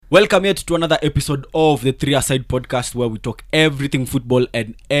Welcome yet to another episode of the Three Aside podcast where we talk everything football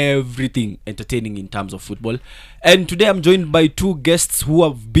and everything entertaining in terms of football. And today I'm joined by two guests who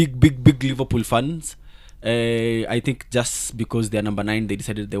are big Liverpool fans. I think just because they're number 9, they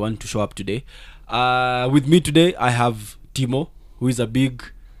decided they want to show up today. With me today, I have Timo, who is a big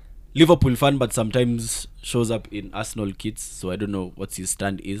Liverpool fan but sometimes shows up in Arsenal kits, so I don't know what his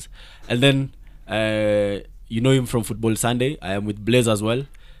stand is. And then you know him from Football Sunday. I am with Blaze as well.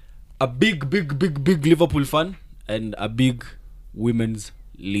 A big Liverpool fan and a big Women's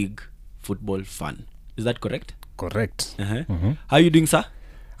League football fan. Is that correct? Correct. How are you doing, sir?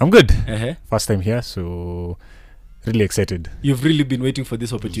 I'm good. First time here, so really excited. You've really been waiting for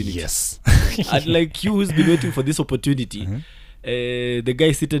this opportunity. Yes. And like you who's been waiting for this opportunity, the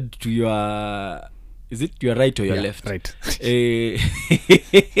guy seated to your... Is it your right or your left? Right.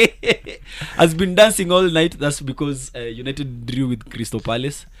 Has been dancing all night. That's because United drew with Crystal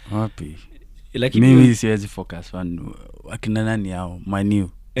Palace. Happy. Like mimi siwezi focus on wakina nani hao Manu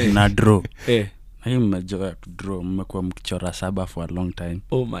na draw. Mimi mmejoa draw, mmekuwa mkichora 7 for a long time.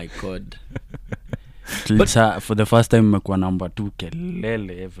 Oh my god. But for the first time mmekuwa number 2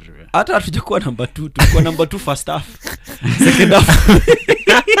 kelele everywhere. Hata hatujakuwa number 2, tulikuwa number 2 first half. Second half.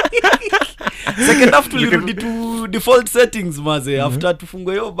 Second half tulirudi to default settings maze. After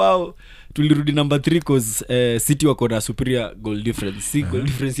tufungwe hiyo bao tulirudi number 3 cause City wako na superior goal difference. Goal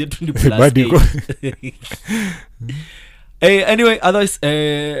difference yetu ni +8. Anyway, otherwise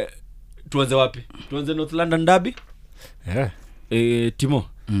tuanze wapi? Tuanze North London derby? Timo.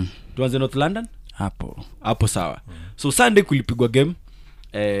 Tuanze North London? Hapo sawa. So Sunday kulipigwa game.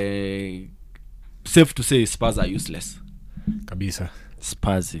 Safe to say Spurs are useless. Kabisa.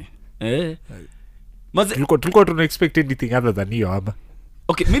 Spurs. Maze tulikuwa tuna expect anything other than hiyo ama.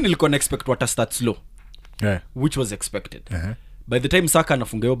 Okay, mimi nilikuwa na expect what start slow. Which was expected. By the time Saka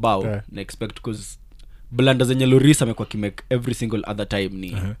anafunga hiyo bao, na expect because blunders zenye Lloris amekuwa kimake every single other time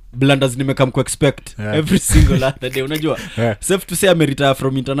ni blunders nimekam ku expect every single other day, unajua. Safe to say retire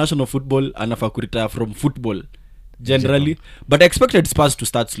from international football, anafa ku retire from football generally, but I expected Spurs to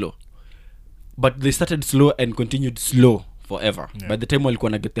start slow. But they started slow and continued slow forever. By the time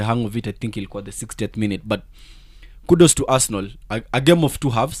walikuwa na get the hang of it, I think ilikuwa the 60th minute. But kudos to Arsenal, a game of two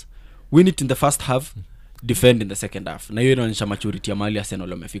halves. Win it in the first half, defend in the second half. Na hiyo inaonyesha maturity ya mali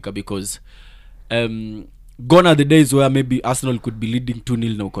Arsenal wamefika, because gone are the days where maybe Arsenal could be leading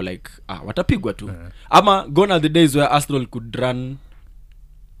 2-0 na uko like watapigwa tu. Ama gone are the days where Arsenal could run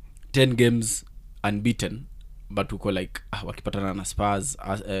 10 games unbeaten but uko like wakipatana na Spurs,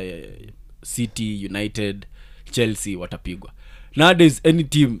 City, United, Chelsea watapigwa. Nowadays any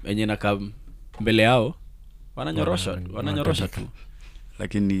team yenye inakaa mbele yao wananyorosha tu.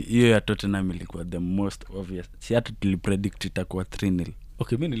 Lakini hiyo ya Tottenham ilikuwa the most obvious. Si hata tulipredict itakuwa 3-0.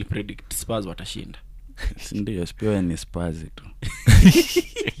 Okay, mimi nilipredict Spurs watashinda. Ndio, Spurs ni Spurs tu.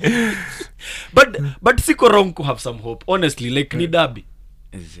 But siko wrong to have some hope. Honestly, like ni derby.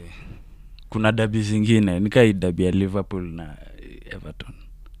 Kuna derby zingine, nika derby ya Liverpool na Everton.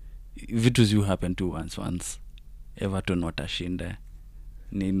 Vitu zi happen to once. Everton watashinda.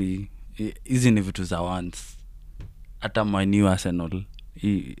 Nini hizi ni vitu za once. Hata Man U Arsenal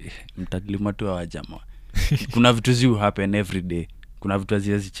mtalima tu wa jamaa. Kuna vitu zi happen every day. Kuna vitu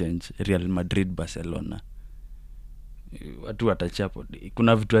haziwezi change. Real Madrid, Barcelona, watu watachapo.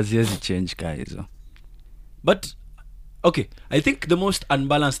 Kuna vitu haziwezi change ka hizo. But okay, I think the most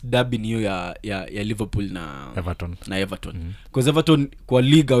unbalanced derby ni ya Liverpool na Everton. Because Everton kwa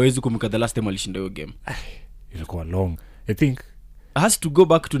league hawezi kumika the last time walishinda hiyo game. Ilikuwa long. I think has to go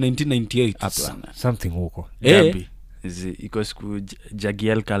back to 1998. Something huko. Derby iko siku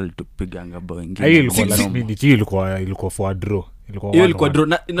Jagiel Kal tupiganga bao ingine. Hiyo ilikuwa last minute, ilikuwa for a draw. Ilikuwa draw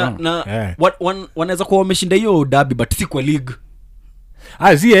na wanaweza kuwa wameshinda hiyo derby but si kwa league.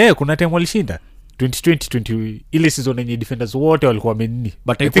 Kuna time walishinda 2020 ile season yenye defenders wote walikuwa wamenini,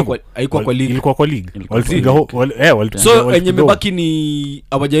 but haikuwa kwa league. Ilikuwa kwa league. Walipiga so yenye mebaki ni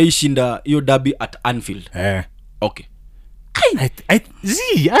hawajaishinda hiyo derby at Anfield. Okay.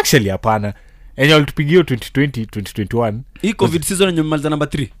 Actually hapana. Enye walitupigia 2020 2021 hii covid season yenye mmaliza number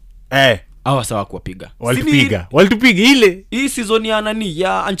 3. Hawa sawa kuwapiga. Walitupiga ile hii season ya nani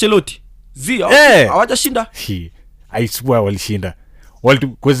ya Ancelotti. Hawajashinda. I swear walishinda.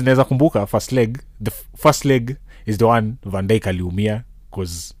 Because naweza kumbuka the first leg is the one Van Dijk aliumia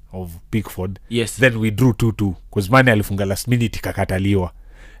because of Pickford. Yes. Then we drew 2-2 because Mane alifunga last minute ikakataliwa.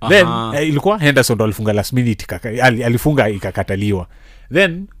 Then ilikuwa Henderson alifunga last minute alifunga ikakataliwa.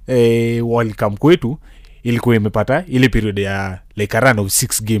 Then welcome kwetu ilikuwa imepata ile period ya like a run of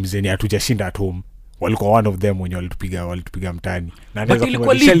 6 games yenye hatujashinda at home walikuwa one of them wenye walitupiga mtani na But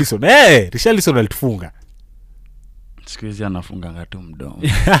ilikuwa league. Richarlison alitufunga siku hizi anafunganga tu mdomo.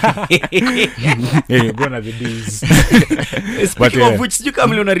 gonna the days. Speaking of which, sijui kama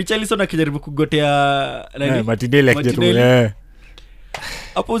mliona Richarlison akijaribu kugotea Martinelli akijaribu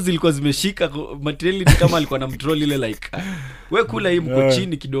hapo zilikuwa zimeshika Martinelli ni kama alikuwa na mtrol ile like we kula hii mko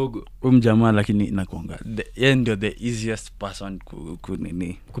chini kidogo Mjamaa lakini inakuanga yeye ndio the easiest person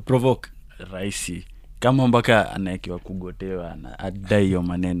kunini kuprovoke rahisi kama mpaka anaekiwa kugotewa na adai hiyo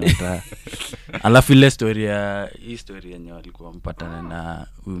maneno hata. Alafu ile story yenye walikuwa mpatana na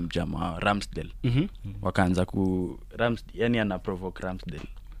huyu mjamaa Ramsdale. Wakaanza yani ana provoke Ramsdale.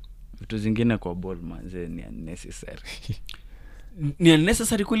 Vitu zingine kwa ball manze ni unnecessary. Ni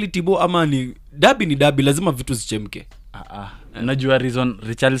unnecessary kweli Tibo ama ni dabi lazima vitu zichemke. Unajua reason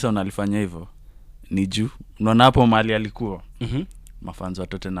Richarlison alifanya hivyo ni juu unaona hapo mahali alikuwa mafans wa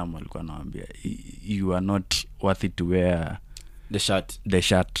Tottenham walikuwa nawaambia you are not worthy to wear the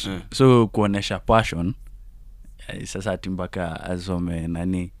shirt. So kuonesha passion sasa atimbaka azome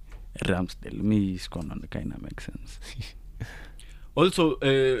nani Ramsdale me sikona kind of make sense. Also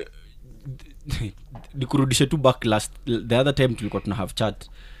nikurudishe tu back the other time tulikuwa tuna have chat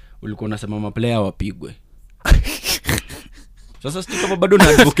ulikuwa unasema maplayer wapigwe. Sasa sisi kama bado na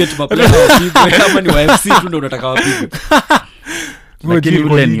advocate maplayer wapigwe kama ni wa FC tu ndio unataka wapigwe. Lakini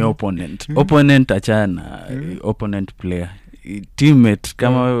ule ni opponent achana opponent player teammate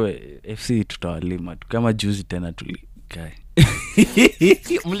kama wewe FC tutawalima kama juzi tena tulikai.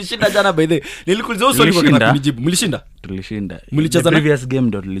 Mlishinda jana by the way. Nilikuuliza swali kwa kana kunijibu. Tulishinda. Mlicheza na previous game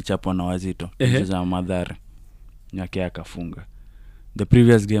ndo tulichapwa na Wazito. Tulicheza na Mathare. Nyake akafunga. The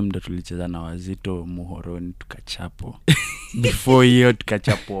previous game ndo tulicheza na Wazito Muhoroni tukachapo. Before hiyo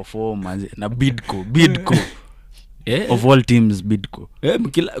tukachapo 4 manzi na Bidco. Of all teams Bidco.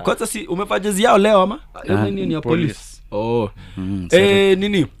 Kwanza si umevaa jezi yao leo ama? Nini ya police?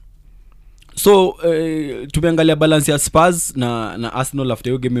 Nini? So tumeangalia balance ya Spurs na Arsenal after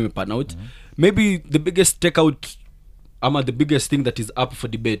hiyo game imepan out. Maybe the biggest takeout ama the biggest thing that is up for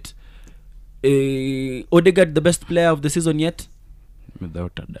debate. Odegaard the best player of the season yet?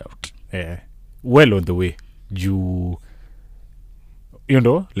 Without a doubt. Well on the way. You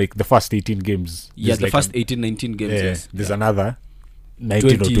know, like the first 18 games. Yeah, the first 18-19 games. Yes. There's another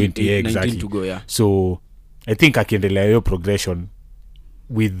 19 or 20 exactly. 19 to go, yeah. So I think akiendelea hiyo progression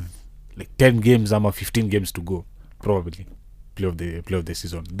with like 10 games ama 15 games to go probably play of the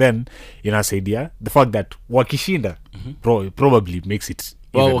season, then inasaidia the fact that wakishinda probably makes it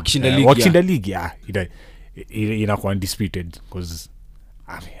wakishinda league inakuwa undisputed because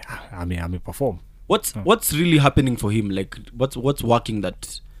ameperform. What's really happening for him? Like what's working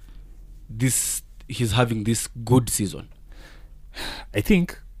that he's having this good season? I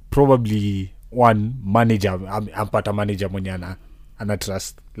think probably one manager ampata manager mwenye ana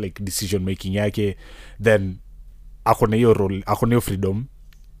trust like decision making yake, then akona hiyo role, akona hiyo freedom,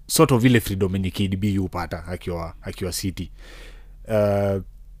 sort of ile freedom yenye KDB yupata akiwa City.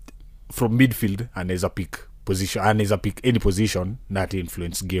 From midfield anaweza pick any position that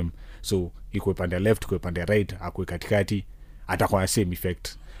influence game, so iko pande left, iko pande right, akwe katikati, atakuwa same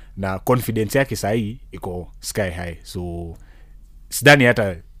effect, na confidence yake sahi iko sky high. So sidhani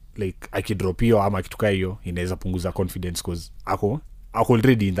hata like akidrop hiyo ama akituka hiyo inaweza punguza confidence cause ako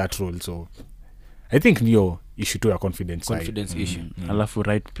already in that role. So I think niyo issue to ya confidence issue. Alafu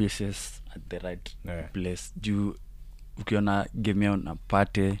right pieces at the right place. Juu ukiona game yao na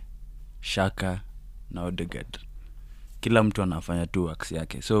Pate, Shaka na Odegaard, kila mtu anafanya tu works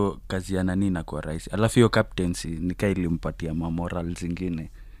yake, so kazi ya nani inakuwa rahisi. Alafu hiyo captaincy nika ilimpatia moral zingine.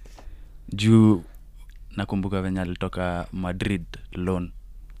 Juu nakumbuka venye alitoka Madrid loan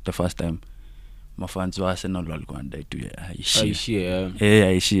the first time, mafans wa Arsenal walikuwa wanadai tu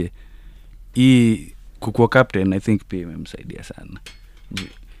aishie. Hii kukuwa captain I think pia imemsaidia sana,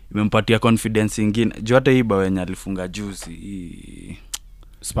 imempatia confidence ingine. Juu hata hii bao yenye alifunga juzi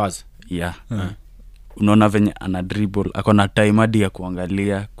Spurs, unaona venye ana dribble, akona time hadi ya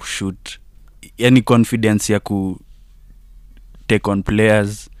kuangalia, kushoot, yani confidence ya ku take on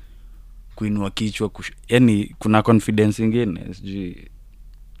players, kuinua kichwa, yani kuna confidence ingine, sijui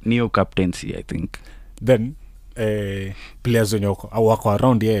niyo captaincy I think. Then players wenye wako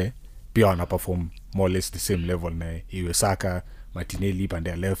around yeye pia wana perform more or less the same level, na iwe Saka, Martinelli pande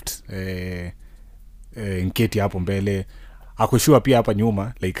ya left, Nketi hapo mbele, akoshua pia hapa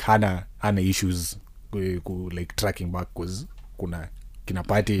nyuma like hana issues like tracking back cause kuna kina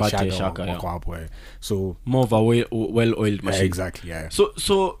Pate Shaka wako hapo, so more of a well-oiled machine. Exactly, yeah.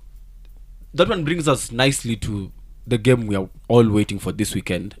 So that one brings us nicely to the game we are all waiting for this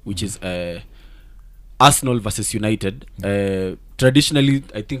weekend, which is Arsenal versus United. Traditionally,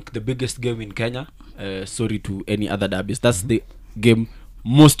 I think the biggest game in Kenya. Sorry to any other derbies. That's the game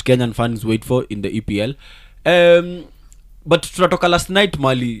most Kenyan fans wait for in the EPL. But tunatoka last night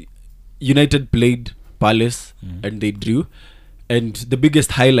Mali United played Palace and they drew. And the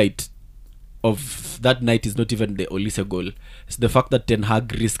biggest highlight of that night is not even the Olise goal. It's the fact that Ten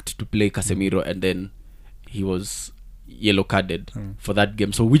Hag risked to play Casemiro and then he was yellow carded for that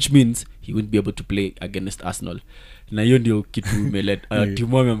game, so which means he wouldn't be able to play against Arsenal. Na hiyo ndio kitu imeleta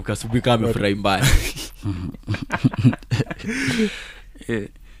timu amemkasubi kama amefurahi mbaya.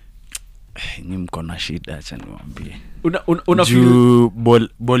 Ni mko na shida, acha niwaambie. Una feel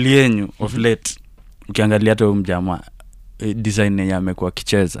ball yenyu of late ukiangalia hata mjamaa design yenye amekuwa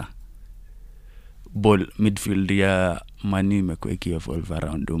kicheza ball midfield ya Mani imekuwa ikievolve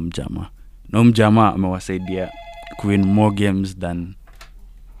around mjamaa. Na mjamaa amewasaidia win more games than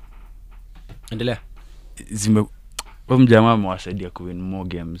endelea. Mjamaa amewasaidia win more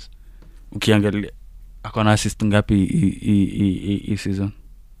games. Ukiangalia akona assist ngapi hii season?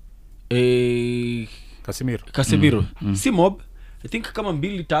 Casemiro. Si mob. I think kama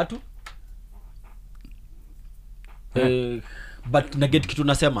 2-3. But naget kitu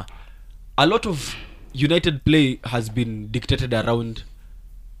nasema. A lot of United play has been dictated around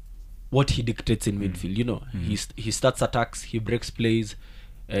what he dictates in midfield, you know. He starts attacks, he breaks plays,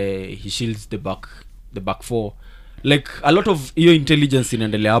 he shields the back four. Like a lot of hiyo intelligence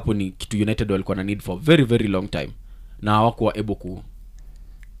inaendelea hapo ni kitu United walikuwa na need for very very long time. Na hawakuwa able ku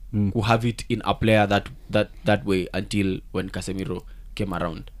have it in a player that way until when Casemiro came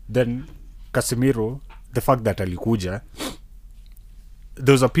around. Then Casemiro, the fact that alikuja,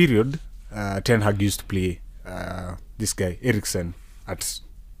 there was a period Ten Hag used to play this guy Eriksen as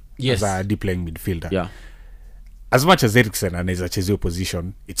a deep playing midfielder. Yeah. As much as Eriksen anaweza chezea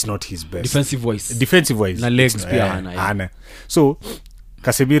position, it's not his best. Defensive wise. Na legs pia hana. So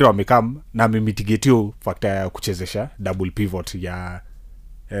Casemiro amekam na amemitigatio factor ya kuchezesha double pivot ya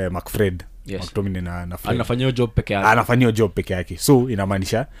McFred. Yes. McTominay na Fred. Anafanyia job peke yake. So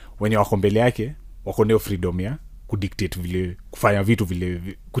inamaanisha wenye wako mbele yake wako neo freedom ya kudictate vile kufanya vitu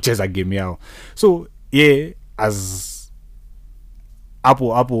vile kucheza game yao. So as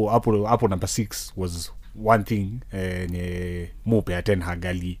hapo number 6 was one thing nye mope ya Ten Hag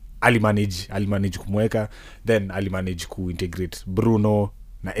alimanage kumweka, then alimanage kuintegrate Bruno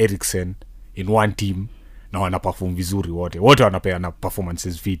na Eriksen in one team na wanaperform vizuri wote wanapeana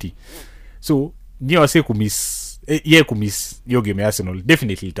performances fiti. So ni wase kumiss hiyo game ya Arsenal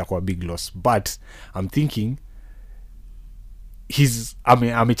definitely itakuwa big loss, but I'm thinking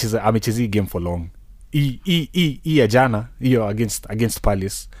amecheza game for long. Ya jana hiyo against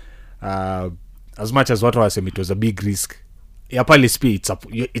Palace, as much as watu wasema it was a big risk, ya Palace pia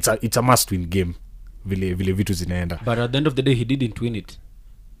it's a must win game vile vitu zinaenda, but at the end of the day he didn't win it.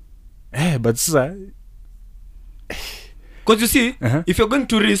 But sasa because you see, if you're going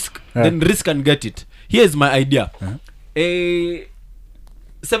to risk, then risk and get it. Here's my idea. 70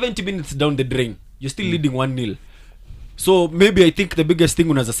 minutes down the drain, you're still leading 1-0. So maybe I think the biggest thing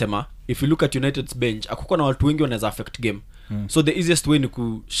unaweza sema, if you look at United's bench, akukuwa na watu wengi wanaweza affect game. So the easiest way ni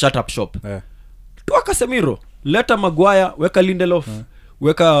ku shut up shop. Toa Casemiro, leta Maguire, weka Lindelof,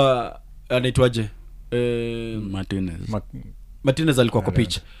 weka anaitwaje? Martinez alikuwa kwa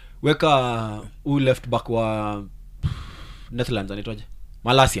pitch. Weka left back wa Netherlands anaitwaje?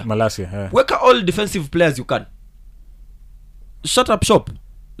 Malacia. Weka all defensive players you can. Shut up shop.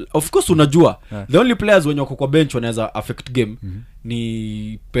 Of course unajua the only players wenye wako kwa bench wanaweza affect game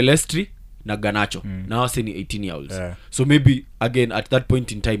ni Pelestri na Garnacho. Na wao ni 18 years old. So maybe again at that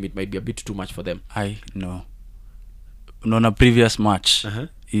point in time it might be a bit too much for them. I know. Unaona previous match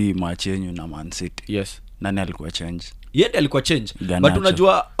hii match yenyu na Man City. Yes. Nani alikuwa change? Yeye alikuwa change. But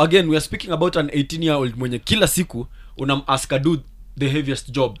unajua again we are speaking about an 18-year-old mwenye kila siku unamask do the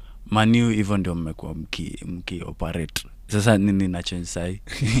heaviest job. Manu hivyo ndio mmekuwa mki operate. Sasa nini na change sai?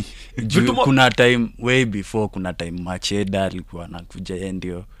 Kuna time way before, kuna time Macheda alikuwa anakuja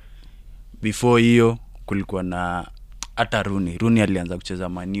ndio. Before hiyo kulikuwa na hata Rooney alianza kucheza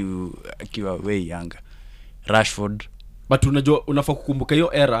Manu akiwa way younger. Rashford. But unajua unafaa kukumbuka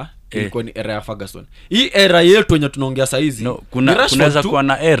hiyo era ilikuwa ni era ya Ferguson. Hii era yetu yenye tunaongea saa hizi. No, kunaweza kuwa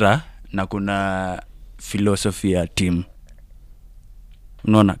na era na kuna philosophy ya team.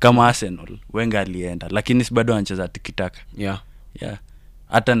 Unaona kama Arsenal Wenger alienda lakini si bado anacheza tikitaka. Yeah.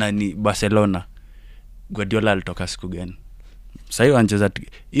 Hata nani Barcelona Guardiola alitoka siku gani? Sasa hiyo anacheza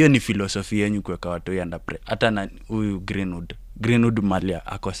hiyo ni philosophy yenu kuweka watu under pressure. Hata na huyu Greenwood Malia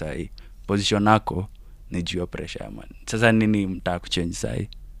ako sahi. Position yako ni juu ya pressure man. Sasa nini mtaka kuchange sahi?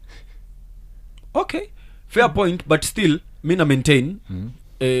 Okay, fair point, but still mi na maintain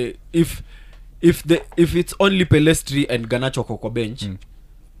if it's only Pelestri and Garnacho kwa bench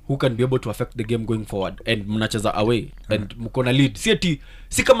who can be able to affect the game going forward and mnacheza away and mkona lead,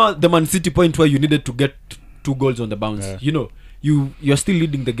 si kama the Man City point where you needed to get 2 goals on the bounce. You know, you're still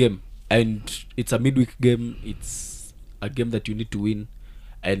leading the game and it's a midweek game, it's a game that you need to win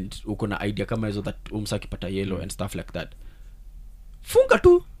and uko na idea kama hizo that umsaki pata yellow and stuff like that, funga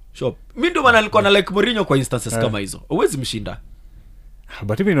tu shop. Mi ndo maana alikuwa na like Mourinho kwa instances kama hizo, uwezi mshinda.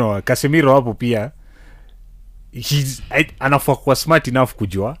 But you know, Casemiro hapo pia anafaa kuwa smart enough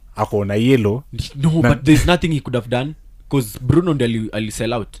kujua ako na yellow. No, but there's nothing he could have done because Bruno ndo ali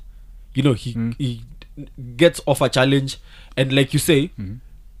sell out. You know, he gets off a challenge and like you say,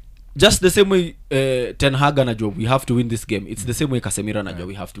 just the same way Ten Hag anajua we have to win this game, it's the same way Casemiro anajua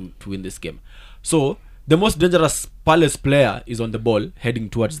we have to win this game. So the most dangerous Palace player is on the ball heading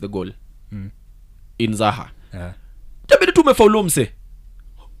towards the goal in Zaha. Tabidi tumefaulu mse.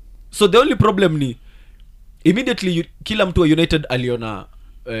 So the only problem ni immediately kila mtu wa United aliona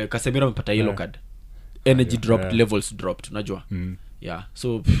Casemiro amepata yellow card, energy dropped, levels dropped, unajua. Yeah,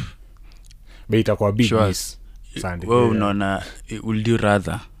 so beita kwa big miss Sunday. Well, unaona, would you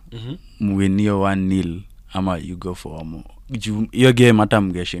rather win your 1-0 ama you go for more? Your game hata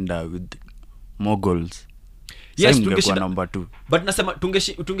mngeshinda with more goals. Yes, tungeshinda number 2. But nasema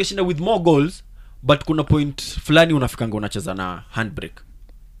tungeshinda with more goals, but kuna point fulani unafikanga unacheza na handbrake.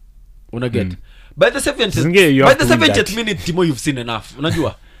 Una get? By the 70th minute Timo, you've seen enough,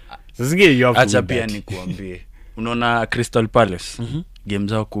 unajua. Acha pia nikuambie. Unaona Crystal Palace game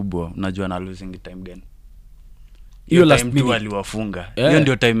zao kubwa, unajua na losing time gani? Hiyo last minute waliwafunga. Hiyo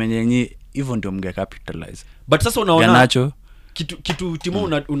ndio time yenye hivyo ndio mge capitalize. But sasa unaona Garnacho kitu Timo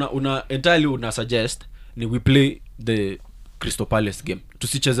una entirely una suggest ni we play the Crystal Palace game.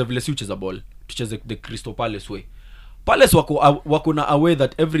 Tusicheze vile si ucheza ball. Tucheze the Crystal Palace way. Palace wako na away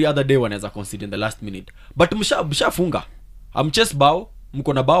that every other day wanaweza concede in the last minute. But mshafunga. Amchase bao,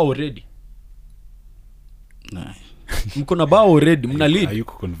 mko na bao already. Mko na bao already, mna lead. Are you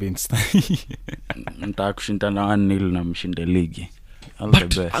convinced? Nataka kushinda na 1-0 na mshinde ligi. All But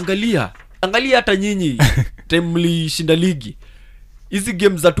the best. Angalia hata nyinyi time mlishinda ligi. Hizi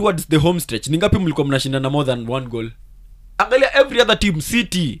games that towards the home stretch, ni ngapi mlikuwa mnashinda na more than 1 goal? Angalia every other team,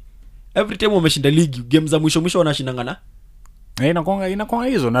 City, every time wameshinda ligi, games za mwisho wanashindanga na inakuanga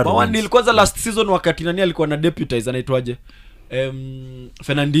hizo na Rwanda. Kwanza last season wakati nani alikuwa na deputize anaitwaje?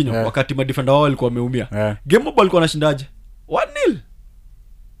 Fernandinho, wakati madefender wao walikuwa wameumia. Game mob walikuwa wanashindaje? 1-0.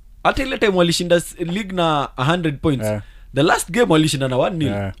 Hata ile time walishinda league na 100 points. The last game walishinda na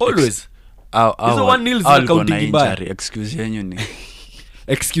 1-0. Always. Hizo 1-0 zina counting mbaya. Excuse yenyu ni.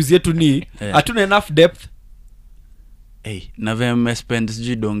 Excuse yetu ni hatuna enough depth. Na vema spend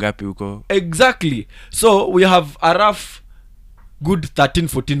sijui dongapi huko. Exactly. So we have a rough good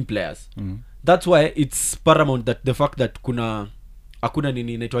 13-14 players. That's why it's paramount that the fact that hakuna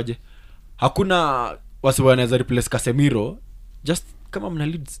nini inaitwaje, hakuna wasi wanaweza replace Casemiro, just kama mna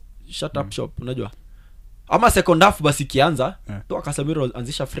leads shut up shop, unajua. Ama second half basi kianza toa Casemiro,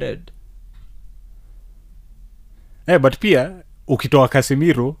 anzisha Fred. But pia ukitoa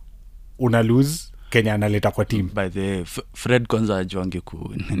Casemiro una lose Kenya analeta kwa team. By the Fred kwanza ajuange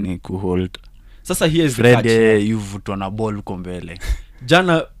ku hold. Sasa here is Fred yuvutwa na ball uko mbele.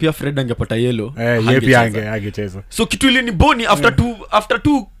 Jana pia Fred angepata yellow. Yeye pia angecheza. So kitu ile ni boni after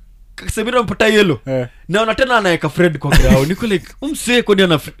two Casemiro amepata yellow. Na tena anaweka Fred kwa ground. Niko like umsee kwani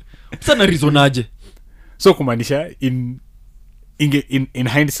ana sana reason aje. So kumaanisha in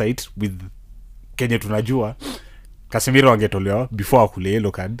hindsight with Kenya tunajua Casemiro angetolewa before akule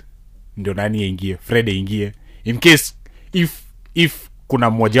yellow card, ndio nani aingie, Fred aingie. In case if kuna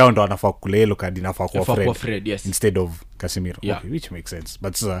mmoja wao ndo anafaa kule yellow card, inafaa kwa Fred, yes, instead of Casemiro. Okay, which makes sense,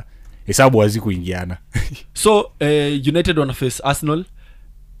 but hesabu hazikuingiana. So United wana face Arsenal,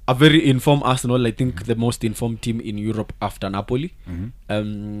 a very informed Arsenal, I think the most informed team in Europe after Napoli.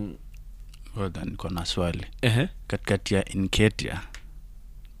 Well then kuna swali. Katikati ya Nketiah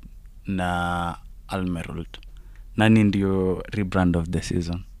na Almiron, nani ndio rebrand of the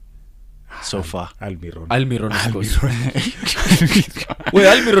season so far? Almiron of course. Wewe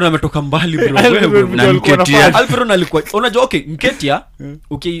Almiron ametoka mbali bro. Almiron alikuwa unajua, okay, Nketiah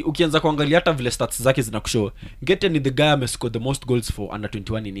ukianza kuangalia hata vile stats zake zinakushow, Nketiah ni the guy amescore the most goals for under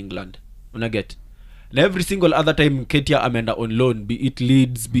 21 in England, una get. Na every single other time Nketiah ameenda on loan, be it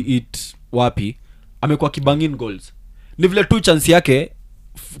Leeds, be it wapi, amekuwa kibanging goals. Ni vile tu chance yake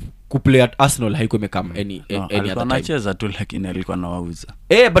kuplay at Arsenal haiko imekam any other time. Anacheza tu lakini alikuwa anawauza.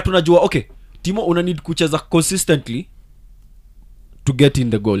 But unajua, okay, Timo una need kucheza consistently to get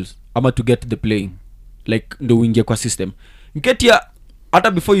in the goals. ama to get the playing like ndo uingie kwa system. Nketia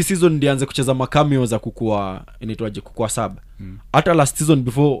hata before hii season ndianze kucheza makameo za kukua inaitwaje kukua sub. Hata last season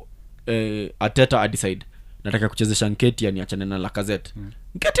before Ateta decide nataka kuchezesha Nketia niachane na Lacazette.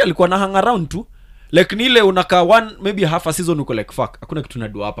 Nketia alikuwa na hang around tu like ni ile unaka one maybe half a season uko like fuck hakuna kitu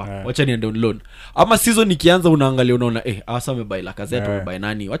nado hapa wacha niende on loan, ama season ikianza unaangalia unaona asa amebuy Lacazette amebuy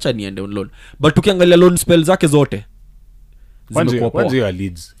nani wacha niende on loan, but ukiangalia loan spell zake zote zimekuwa ya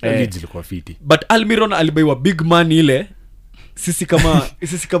Leeds ilikuwa fiti, but Almiron alibaiwa big man ile sisi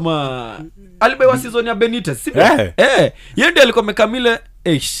kama alibaiwa season ya Benitez si yeye ndiye alikuwa amekamile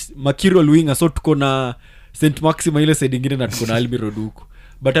Makiro Luinga, so tuko na St Maxima ile side nyingine na tuko na Almiron huko,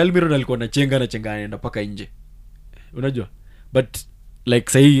 but Almiron alikuwa anachenga anaenda paka nje unajua, but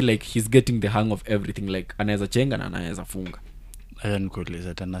like say like he's getting the hang of everything, like anaweza chenga na anaweza funga. Aya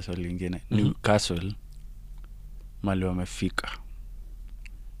nikuuliza tena swali lingine. Newcastle mali wamefika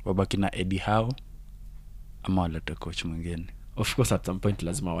wabaki na Eddie Howe ama walete coach mwingine? Of course at some point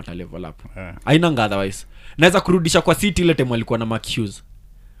lazima wata level up. Haina otherwise. Naweza kurudisha kwa City ile time walikuwa na Mark Hughes.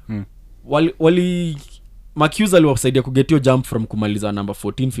 Wali Mark Hughes aliwasaidia kugetio jump from kumaliza number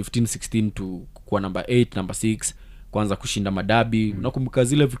 14, 15, 16 to kuwa number 8, number 6, kwanza kushinda madabi. Unakumbuka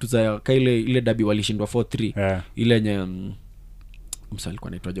zile vitu za kaile ile dabi walishindwa 4-3. Ile yenye msali kwa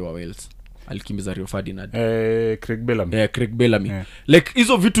anaitwaje wa Wales. Alikimbiza Rio Ferdinand. Craig Bellamy. Like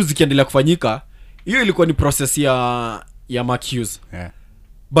hizo vitu zikiendelea kufanyika, hiyo ilikuwa ni process ya Mark Hughes.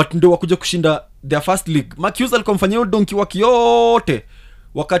 But ndo wakuja kushinda their first league. Mark Hughes alikuwa mfanyia hiyo donkey waki yote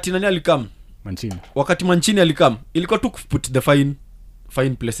wakati nani alikam Mancini. Wakati Mancini alikam ilikuwa tu put the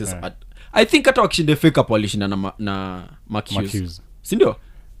fine places at, I think hata wakishinda FA Cup walishinda na Mark Hughes. Si ndio?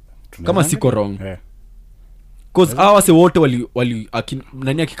 Kama siko wrong. Cause awase wote wali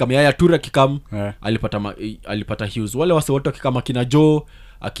nani akikam Yaya Toure akikam alipata Hughes. Wale wase wote akikam akina Joe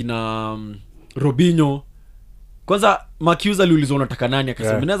akina Robinho. Kwanza Mark Hughes aliulizwa unataka nani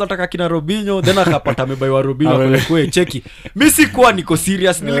akasema naweza nataka kina Robinho, then akapata amebaiwa Robinho kwa cheki. Mimi sikuwa niko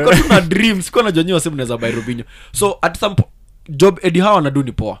serious, nilikuwa tu na dreams, sikuwa najua nyewe sema naweza buy Robinho. So at some job Eddie Howe anadu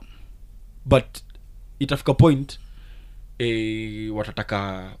ni poa, but itafika point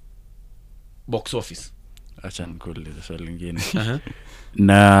watataka box office. Acha nikuulize swali lingine.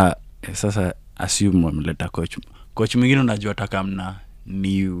 Na sasa assume wameleta coach mwingine, unajua atakamna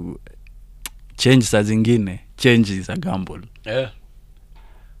new change saa zingine, change is a gamble.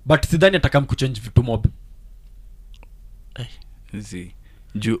 But sidhani atakam kuchange vitu mob.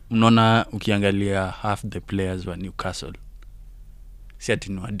 Unaona ukiangalia half the players wa Newcastle si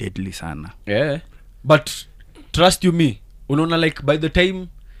ati ni deadly sana. But trust you me, unaona like by the time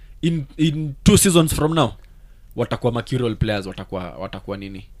in 2 seasons from now watakuwa mercurial players, watakuwa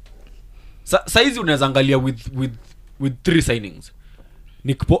nini. Saizi unaweza angalia with 3 signings.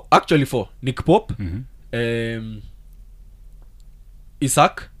 Actually 4. Nick Pope,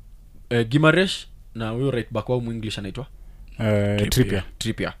 Isaac, Gimaresh na huyo right back wao English anaitwa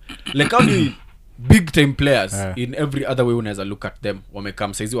Trippier. Like how ni big time players in every other way unaweza look at them.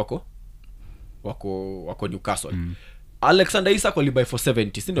 Wamekam saizi wako Newcastle. Alexander Isak walibuy for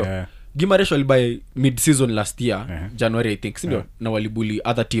 70, si ndio? Gimaresh walibuy mid season last year, January I think, si ndio? Na walibuli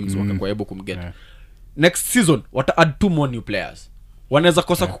other teams wakakuwa able kumget. Next season wata add 2 more new players. Wanaweza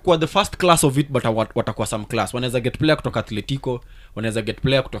kosa kukua the first class of it, but watakuwa some class. Wanaweza get player kutoka Atletico, wanaweza get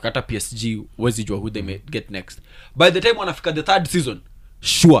player kutoka hata PSG, wezi jua who they may get next. By the time wanafika the 3rd season,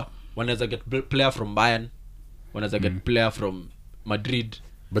 sure wanaweza get player from Bayern, wanaweza get player from Madrid.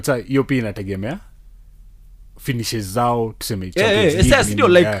 But hiyo pia inategemea finishes zao, tuseme Champions League. Ndio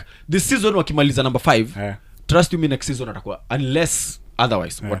like this season wakimaliza number 5, trust you me next season watakuwa, unless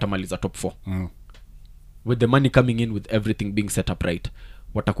otherwise watamaliza top 4. With the money coming in, with everything being set up right,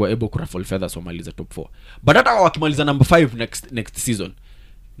 watakuwa able to ruffle feathers wamaliza top 4. But hata wakimaliza number 5 next season,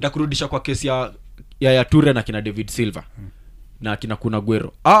 ndakurudisha kwa kesi ya Toure na kina David Silva na kina Kun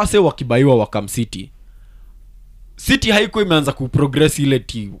Aguero. Sasa wakibaiwa wakam City haiko imeanza kuprogress ile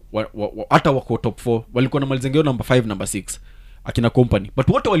hata wako top 4. Walikuwa na malizengeo number 5, number 6 akina Company, but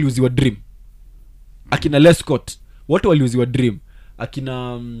wote waliuziwa Dream. Akina Lescott wote waliuziwa Dream.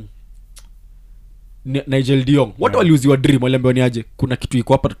 Akina Nigel de Jong wote waliuziwa Dream. Waliambiwa ni aje, kuna kitu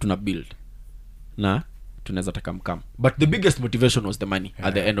iko hapa tuna build na tunaweza takamkam. But the biggest motivation was the money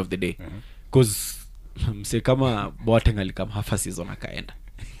at the end of the day, because mse kama Boateng alikam half a season akaenda.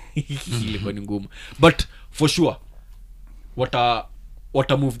 Ilikuwa ni ngumu, but for sure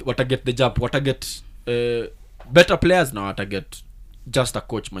wata move, wata get the jump, wata get better players na wata get just a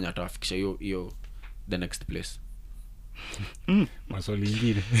coach mwenye atawafikisha hiyo the next place. Maswali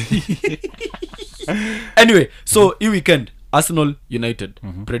ingine. Anyway, so hii weekend Arsenal United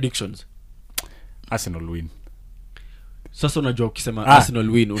predictions. Arsenal win. Sasa unajua ukisema Arsenal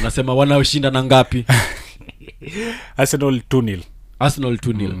win unasema wanaoshinda na ngapi? Arsenal 2-0. Arsenal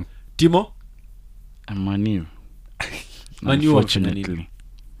 2-0. Timo? Manu. Unfortunately.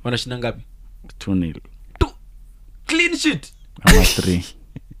 Wanashinda ngapi? 2-0. Clean sheet. Ama 3.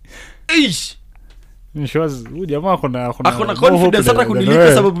 Eish. Shows huyu jamaa kuna confidence hata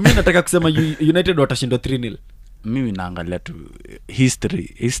kuniliko sababu mimi nataka kusema United watashinda 3-0. Mimi naangalia tu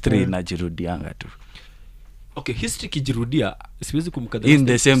history inajirudianga tu. Okay, history kijirudia siwezi kumkadhaa. In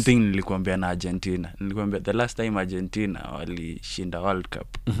the same thing nilikwambia na Argentina. Nilikwambia the last time Argentina walishinda World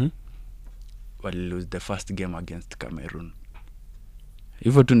Cup. Wali lose the first game against Cameroon.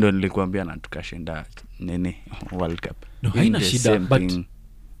 Hivyo tu ndio nilikwambia na tukashinda nini World Cup. No, haina shida but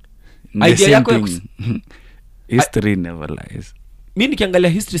idea yako history never lies. Mimi nikiangalia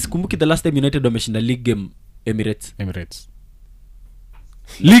history sikumbuki the last time United wameshinda league game Emirates.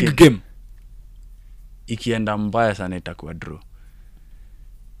 League game ikienda mbaya sana itakuwa draw.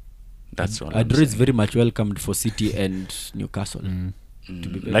 That's all. Draw is very much welcomed for City and Newcastle.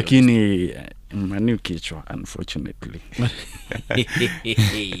 Lakini Manu kichwa unfortunately.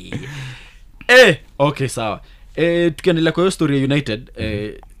 Okay sawa. Tukiendelea kwa hiyo story ya United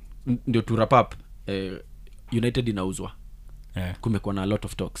ndio tu wrap up. United inauzwa. Kumekuwa na a lot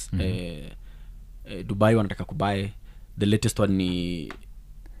of talks. Dubai wanataka kubuy. The latest one ni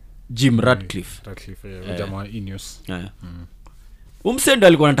Jim Ratcliffe jamaa Ineos. Umsenda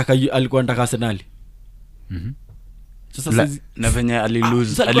alikuwa anataka Arsenal. Sasa na venye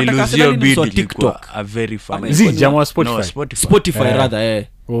alilose your bid ilikuwa a very funny. Jamaa Spotify rather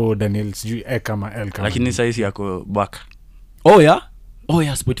Daniel sijui kama El kama. Lakini sasa yako back. Oh yeah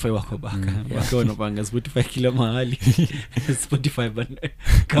Spotify wako back. Wako wanapanga Spotify kila mahali. Spotify bana.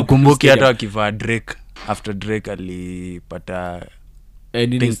 Kumbuki hata akivaa Drake after Drake alipata I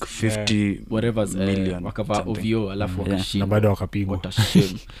think 50 whatever million wakavaa OVO alafu wakashinda na bado wakapigwa. What a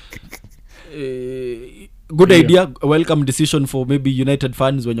shame. Good idea, welcome decision for maybe United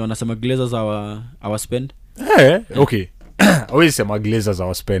fans when wanasema Glazers our spend. Okay. Always sema Glazers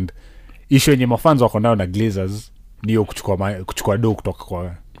our spend. Issue yenye mafans wako nayo na Glazers niyo kuchukua do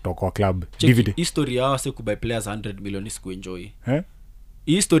kutoka kwa club. Dividend. History yao se ku buy players 100 million is ku enjoy.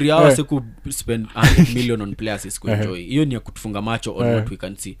 History yao se ku spend 100 million on players is ku enjoy. Hiyo ni ya kutufunga macho on what we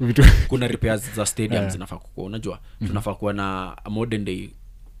can see. Kuna repairs za stadiums zinafaa kuwa, unajua. Tunafaa kuwa na a modern day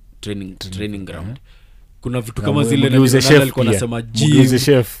training ground. Kuna vitu kama zile na alikuwa anasema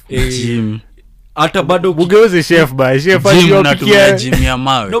gym. Hata bado ugeuze chef anatumia gym ya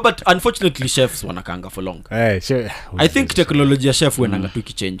mawe. No, but unfortunately chefs wanakaanga for long. I think technology ya chef wenanga tu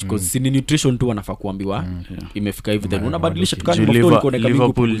kichange because si nutrition tu wanafaa kuambiwa imefika hivi then unabadilisha tukani mafuta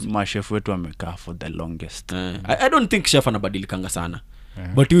Liverpool ma chef wetu wamekaa for the longest. I don't think chef anabadilikanga sana.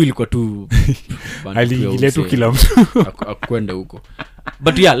 But hiyo ilikuwa tu aliingilia tu kila mtu akwenda huko.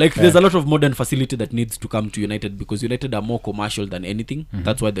 But yeah, like there's a lot of modern facility that needs to come to United because United are more commercial than anything.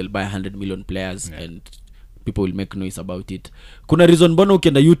 That's why they'll buy 100 million players and people will make noise about it. Kuna reason mbona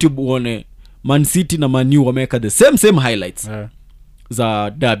ukienda YouTube uone Man City na Man U wameka the same highlights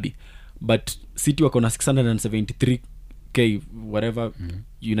za derby, but City wako na 673k whatever,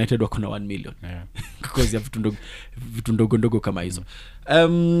 United wako na 1 million because ya vitu ndogo kama hizo.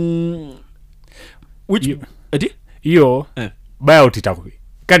 Which hiyo buyout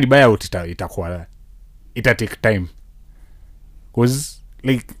itakuwa ita take time because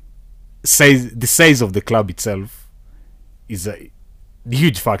like the size of the club itself is a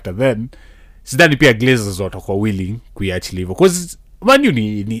huge factor. Then sidhani pia Glazers watakuwa willing kuiachilia hivyo because Man U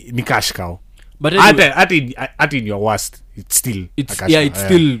ni cash cow. But anyway, at in your worst it's still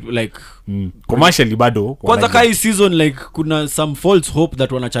still like commercially bado kwanza kai season like kuna some false hope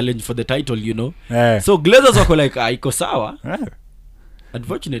that wana challenge for the title, you know. So Glazers wako like iko sawa.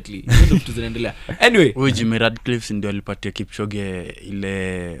 Unfortunately ndio vitu zinaendelea. Anyway, Jim Ratcliffe ndio alipatia Kipchoge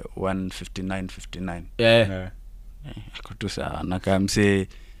ile 159. Ako tu sawa na kama mse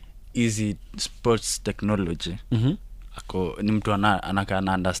easy sports technology. Ako ni mtu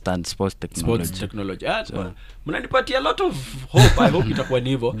anakaa understand sports technology. Mnanipatia a lot of hope. I hope itakuwa ni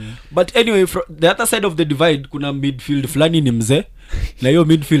hivyo. But anyway, from the other side of the divide kuna midfield fulani ni mzee na hiyo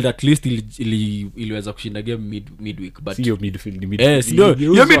midfield at least iliweza kushinda game midweek, but hiyo midfield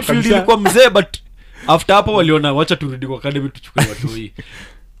hiyo midfield ilikuwa mzee, but after hapo waliona wacha turudi kwa academy tuchukue watu hii.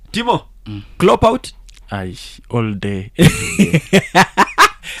 Timo, Klopp out all day.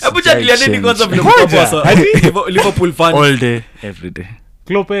 Hebu jadilia nini kwanza vile mkubwa Liverpool fan all day every day.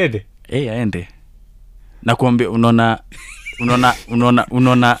 Klopp aende aende na kuambia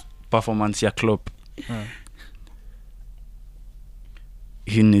unaona performance ya Klopp.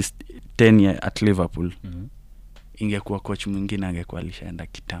 in his tenure at Liverpool ingekuwa coach mwingine angekuwa alishaenda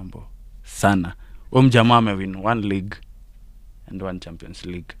kitambo sana. Jamaa amewin 1 league and 1 Champions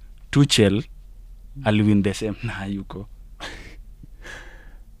League. Tuchel aliwin the same na yuko.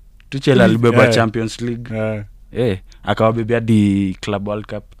 Tuchel alibeba Champions League. Akawabebea di Club World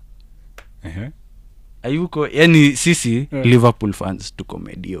Cup. Ayuko, yani sisi Liverpool fans tuko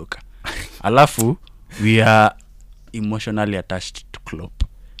mediocre. Alafu we are emotionally attached to Klopp.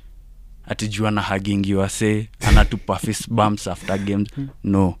 Atijua na hugging wase, anatupa fist bumps after games.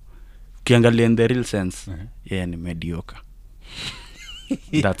 No. Ukiangalia in the real sense, ni mediocre.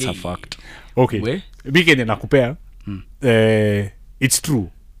 That's a fact. Okay. Bikeni nakupea. It's true.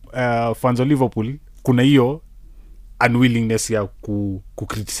 Fans of Liverpool kuna hiyo unwillingness ya ku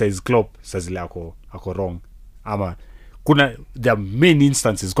criticize Klopp sazile ako wrong. Ama kuna the main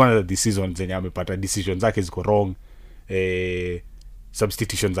instances kwanza the season zenye amepata decisions zake ziko wrong.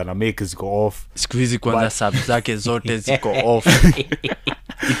 Substitutions ana make ziko off. Squeeze kwanza subs zake zote ziko off.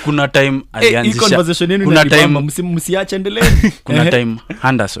 Kuna time alianzisha, kuna time msiache endelee. Kuna time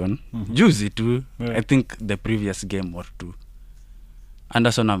Henderson juzi tu, I think the previous game or two,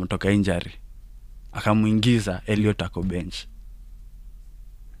 Henderson ametoka injury, akamuingiza Elliot ako bench.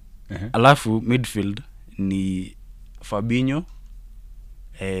 Alafu midfield ni Fabinho,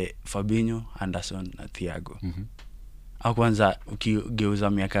 Henderson na Thiago. Au kwanza ukigeuza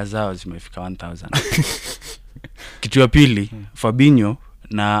miaka zao zimefika 1000. Kitu ya pili, Fabinho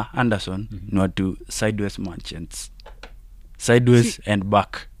na Henderson ni watu sideways merchants. Sideways and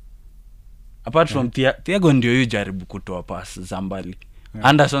back. Apart from Thiago ndio yujaribu kutoa pass za mbali.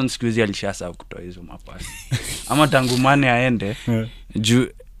 Henderson siku hizi alishasa kutoa hizo mapasi. Ama tangu Mane aende, juu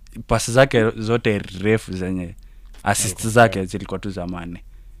pass zake zote refu zenye assist zake zilikuwa tu za Mane.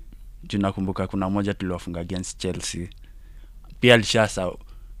 Juu nakumbuka kuna moja tuliwafunga against Chelsea. Pia alishasa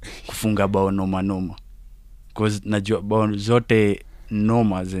kufunga bao noma. Cause najua bao zote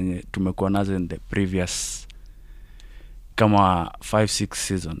noma zenye tumekuwa nazo in the previous kama 5-6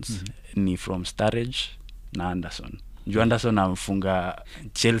 seasons ni from Sturridge na Anderson. Juu Anderson amfunga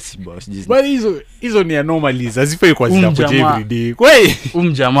Chelsea bao. But hizo ni anomalies azifai kwa zinapoje every day.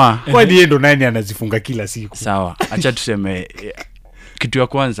 Jamaa kwa ndo nani anazifunga kila siku. Sawa, acha tuseme kitu ya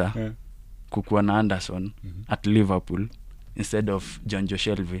kwanza kukuwa na Anderson at Liverpool instead of John Joe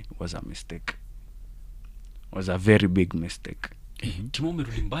Shelby was a mistake. Was a very big mistake. Timu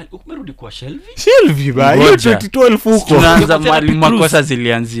umerudi mbali. Umerudi kwa Shelby ba. Hiyo 2012 huko. Tunaanza mali makosa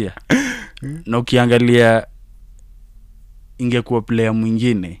zilianzia. Na ukiangalia ingekuwa player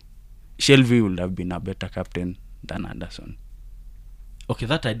mwingine, Shelby would have been a better captain than Anderson. Okay,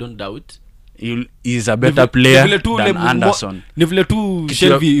 that I don't doubt. He is a better player than Anderson. Ni vile tu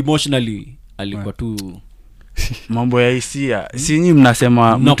Shelby emotionally alikuwa tu mambo ya hisia. Si nyinyi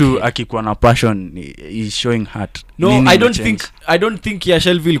mnasema mtu akikuwa na passion is showing heart. No, I don't think ya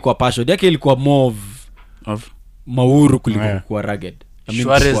Shelby ilikuwa passion. Yake ilikuwa more of mauru kuliko kwa rugged.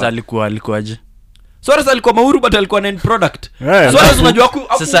 Suarez alikuwaje? Suarez alikuwa mauru but alikuwa end product. Suarez unajua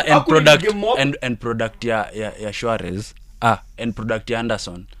sasa end product ya Suarez, end product ya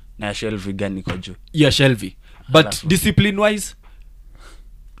Anderson na ya Shelby gani kwa juu? Ya Shelby. But discipline wise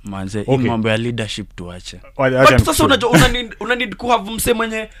manze mambo ya leadership tuache. But sasa unajua una need ku have mse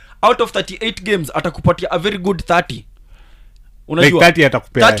mwenye out of 38 games atakupatia a very good 30. Unajua 30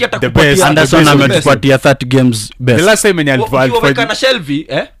 atakupea the best. Anderson ametupatia 30 games best. The last time alifanya na Shelby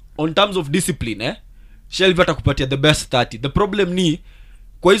on terms of discipline Shelby atakupatia the best 30. The problem ni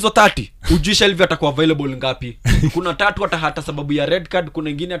kwa hizo 30 ujui Shelby atakuwa available ngapi. Kuna 3 hata sababu ya red card, kuna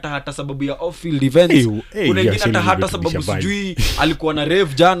nyingine hata sababu ya off field events, kuna nyingine hata sababu sijui alikuwa na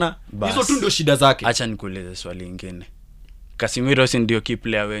rave jana. Hizo tu ndio shida zake. Acha nikuulize swali lingine. Casemiro si ndio key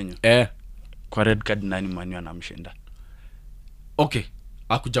player wenyu? Kwa red card nani Manu anamshinda? Okay,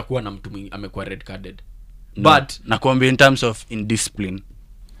 hakuja kuwa na mtu mwingine amekuwa red carded. No. But nakwambia in terms of indiscipline.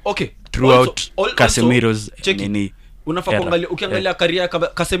 Okay, throughout Casemiro's nini unafaa kuangalia ukiangalia career ya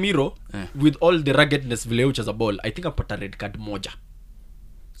Casemiro with all the ruggedness vile ucheza ball, I think apata red card moja.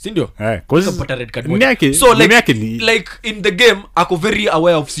 Si ndio? Apata red card moja. So like in the game ako very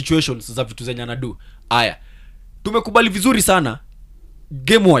aware of situations za vitu zenye anadu. Aya. Tumekubali vizuri sana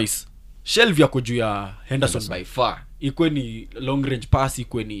game wise. Shelby yako juu ya Henderson by far. Ikwe ni long range pass,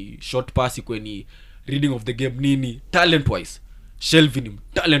 ikwe ni short pass, ikwe ni reading of the game nini, talent wise Shelby ni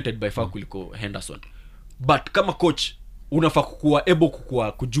talented by far kuliko Henderson. But kama coach unafaa kuwa able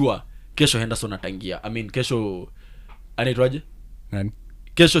kujua kesho Henderson ataingia. I mean kesho anaitwaje? Nani?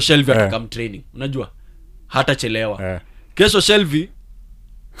 Kesho Shelby atakam training. Unajua? Hata chelewa. Kesho Shelby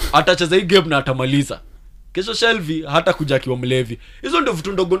atacheza hii game na atamaliza. kesho Shelby hata kuja akiwa mlevi. Hizo ndio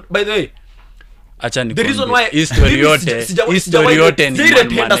vitu ndogo. By the way, acha ni the reason why history yote ni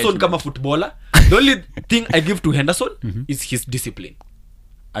Henderson kama footballer, the only thing I give to Henderson is his discipline.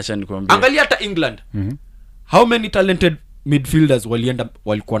 acha nikwambie, Angalia hata England, how many talented midfielders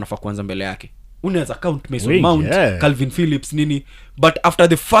walikuwa nafaa kwanza mbele yake. Unaweza count Mason Mount, Calvin Phillips nini, but after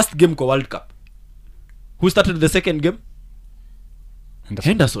the first game kwa World Cup, who started the second game?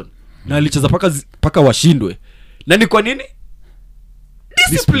 Henderson. Na alicheza paka washindwe. Na ni kwa nini?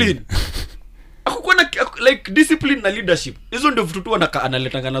 Discipline. Hakukuwa na like discipline na leadership. Hizo ndio vitu tu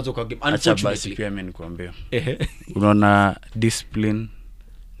analetanga nazo kwa game. acha basi pia mimi nikwambie. Unaona discipline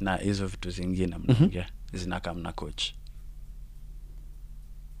na hizo vitu zingine mnaongea zinakaa mna coach.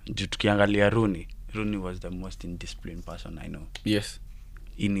 Ndio tukiangalia Rooney was the most indisciplined person I know. Yes.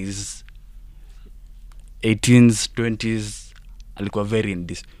 In his 18s 20s alikuwa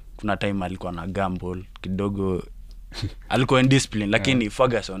very kuna time alikuwa na gamble kidogo alikuwa indiscipline lakini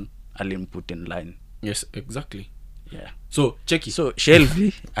Ferguson alimput in line. Yes, exactly. Yeah. So cheki. So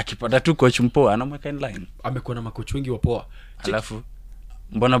Shelby akipata tu coach mpoa anamweka in line. Amekuwa na makocha wengi wapoa. Alafu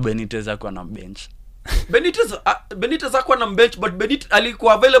mbona Benitez akwa na bench? Benitez akwa na bench, but Benitez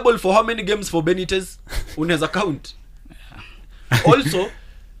alikuwa available for how many games for Benitez? Unaweza count. Also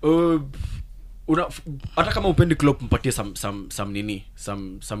hata kama upendi Klopp mpatie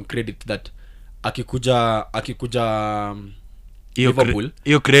some credit that akikuja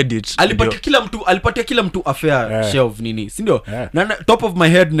hiyo credit alipatia kila mtu a fair share of nini, si ndio? Na top of my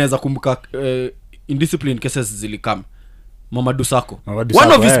head naweza kumbuka indiscipline cases zilikam Mamadou Sakho,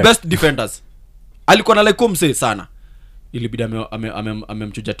 one of his best defenders, alikuwa na like mse sana, ilibidi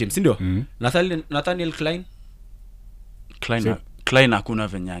amemchuja team, si ndio? Nathaniel Klein hakuna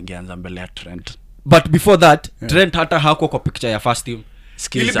venye angeanza mbele ya Trent, but before that Trent hata hakuwa kwa picture ya first team.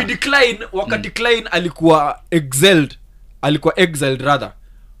 Ilibidi Klein wakati Klein alikuwa exiled rather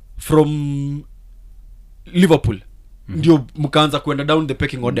from Liverpool, ndio mkaanza kuenda down the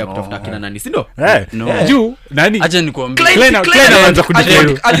pecking order kutafuta kina nani, si ndio? Juu nani, acha nikwambie, Klein anaanza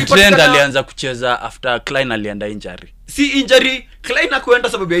kujijeru. Trent alianza kucheza after Klein alienda injury. Si injury, Klein akuenda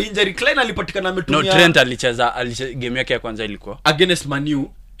sababu ya injury. Klein alipatikana ametumia. No, Trent alicheza game yake ya kwanza ilikuwa against Man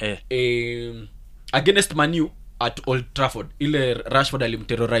U. Against Man U at Old Trafford. Ile Rashford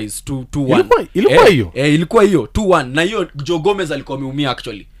alimterrorize 2-1. Ilikuwa hiyo 2-1, na hiyo Joe Gomez alikuwa ameumia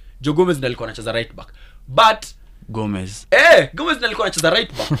actually. Joe Gomez ndiye alikuwa anacheza right back. But Gomez ndiye alikuwa anacheza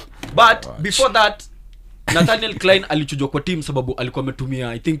right back. But before that Nathaniel Klein alichujwa kwa team sababu alikuwa ametumia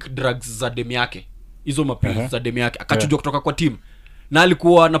I think drugs za demu yake. Hizo mapills za demu yake akachujwa kutoka kwa team. Na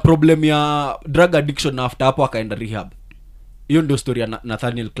alikuwa na problem ya drug addiction, na after hapo akaenda rehab. Hiyo ndio story ya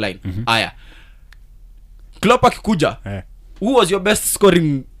Nathaniel Klein. Aya. Klopp akikuja, who was your best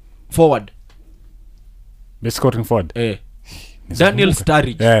scoring forward? Daniel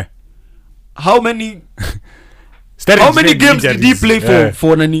Sturridge. How many games did he play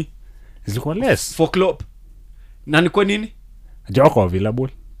for nani? Zilikuwa less for Klopp. Na ni kwa nini? Hajako available.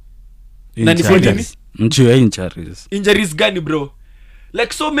 Na ni kwa nini? Injuries gani bro?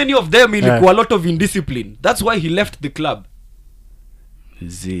 Like so many of them ilikuwa a lot of indiscipline. That's why he left the club.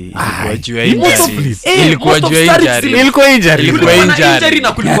 Ilikuwa injury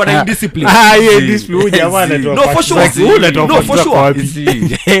na kulikuwa na indiscipline. Discipline jamani tu. No for sure.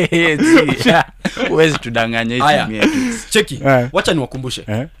 Huwezi tudanganya hivi mimi. Cheki. Wacha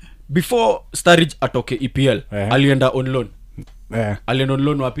niwakumbushe. Before Sturridge atoke EPL, alienda on loan. Alienda on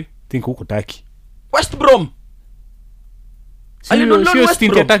loan wapi? Think huko Turkey. West Brom. Alienda on loan West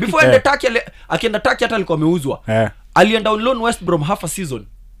Brom. Before ende Turkey, akienda Turkey hata alikuwa ameuzwa. Alienda on loan West Brom half a season.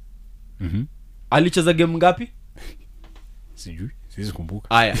 Alicheza game ngapi? Siwezi kumbuka.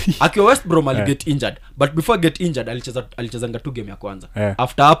 Aya. Akiwa West Brom get injured, but before get injured alicheza ngatu game ya kwanza.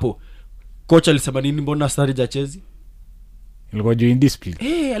 After hapo coach alisema nini, mbona Sturridge achezi? Ilikuwa juu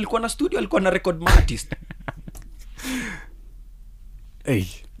indiscipline. Alikuwa na studio, alikuwa na record artist.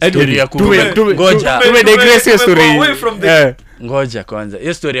 Ngoja kwanza.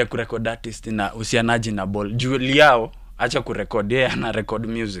 Hiyo story ya kurecord artist na usianaji na ball. Juu Liao acha kurecord, yeye ana record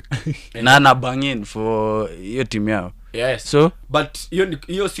music. Na ana bang in for hiyo team yao. Yes. So but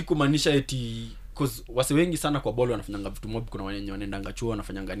hiyo sikumaanisha eti cause wase wengi sana kwa ball wanafanyanga vitu mob, kuna wenye wanaendanga chuo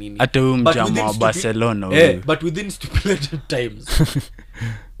wanafanyanga nini. Hata huyo mjamaa wa Barcelona huyo. But within stipulated times.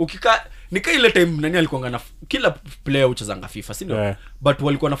 Nika ile time nani alikuwa na kila player uchezanga FIFA, si ndio? But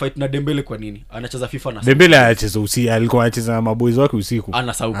walikuwa na fight na Dembele kwa nini? Anacheza FIFA na Dembele anacheza usiku, alikuwa anacheza na maboys wake usiku.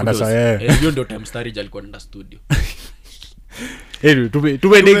 Hiyo ndio time Sturridge alikuwa anaenda studio.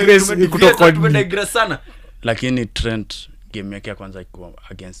 Tume digress kutoka sana. Lakini Trent game yake ya kwanza ilikuwa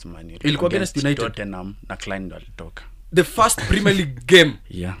against Man United. Ilikuwa against United. Tottenham na Klein ndo alitoka. The first Premier League game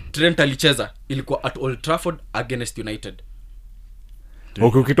Yeah. Trent alicheza ilikuwa at Old Trafford against United.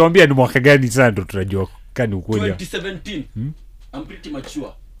 Okay, ukituambia ni mwaka gani sana ndo tunajua kani ukweli. 2017. I'm pretty much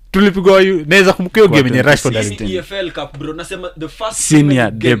sure. Tulipigwa naweza kumkeo game yenye Rashford Ni alitinga. EFL Cup bro, nasema the first Senior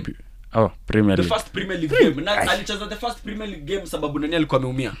Premier League debut. Oh, Premier the League. first Premier League game. Na alicheza the first Premier League game sababu nani alikuwa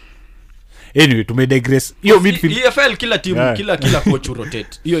ameumia. Anyway, tumedigress. Hiyo midfield. EFL kila team Yeah. kila coach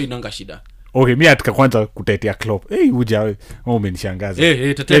rotate. Hiyo inanga shida. Okay, mimi ataka kwanza kutetea Klopp. Uja wewe umenishangaza.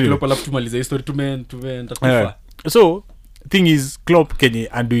 Tetea Anyway. Klopp alafu tumalize history Yeah. So thing is Klopp kenye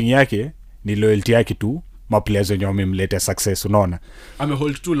undoing yake ni loyalty yake tu maplayers wenye wamemleta success, unaona.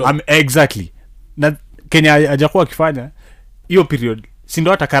 hold too long. Exactly. Na Kenya hajakuwa akifanya hiyo period. Si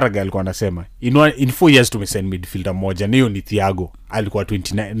ndo hata Carragher alikuwa anasema in 4 years tumesign midfielder mmoja, na hiyo ni Thiago alikuwa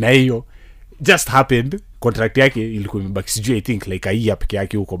 29, na hiyo just happened contract yake ilikuwa imebaki sijui I think like a year peke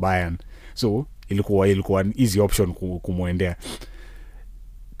yake huko Bayern, so ilikuwa an easy option kumuendea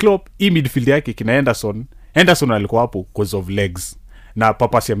Klopp. Hii midfield yake kina Henderson alikuwa hapo because of legs, na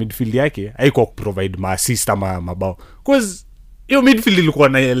purpose ya midfield yake haikuwa kuprovide ma-assist ama mabao, because hiyo midfield ilikuwa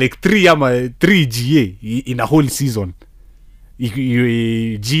na like 3 GA in a whole season.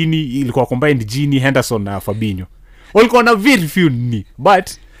 Gini ilikuwa combined Gini, Henderson na Fabinho walikuwa na very few ni, but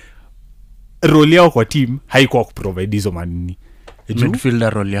role yao kwa team haikuwa kuprovide hizo manini.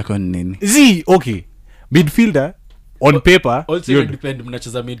 Midfielder role yako ni nini? Okay, midfielder on paper also depend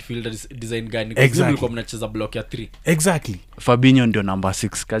mnacheza midfielder design gani, kwa sababu mlikuwa mnacheza block ya 3. Exactly. Fabinho ndio number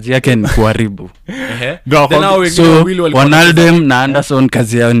 6, kazi yake ni kuharibu. So Wijnaldum na Anderson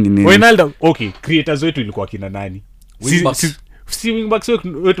kazi yao ni nini? Wijnaldum, okay, creators wetu ilikuwa kina nani? Si wingbacks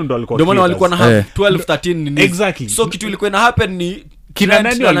wetu ndo walikuwa. Ndio maana walikuwa na have 12 13 nini. Exactly. So kitu ilikuwa ina happen ni kina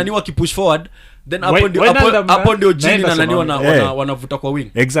nani wakipush forward, then hapo ndio Gini na nani wanavuta kwa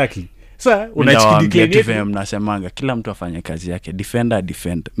wing. Exactly. Sasa unachikideclare mnasemanga kila mtu afanye kazi yake, defender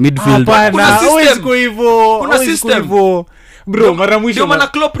midfielder. Kuna system bro. Mara mwisho ndio maana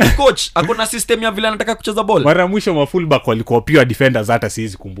Klopp ni coach akona system ya vile anataka kucheza ball. Mara mwisho ma fullback walikuwa pure defenders, hata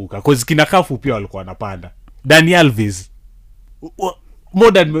siwezi kumbuka because kina Kafu pia walikuwa wanapanda. Dani Alves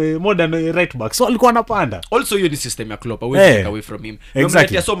modern right back so alikuwa anapanda. Also hiyo ni system ya Klopp, away take away from him.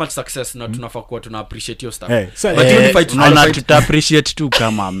 Exactly. So much success na tunafaa kuwa tuna appreciate your stuff. But tuta appreciate tu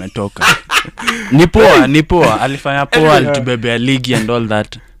kama ametoka. Ni poa alifanya poa, alitubebea league and all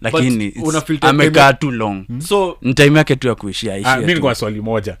that, lakini amekaa too long. So time yake tu ya kuishia ishia. Mimi kwa swali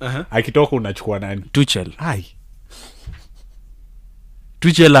moja, akitoka unachukua nani?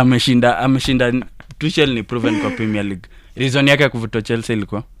 Tuchel ameshinda. Tuchel ni proven kwa Premier League. Reason yake ya kuvuta Chelsea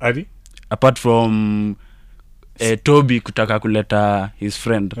ilikuwa apart from Toby kutaka kuleta his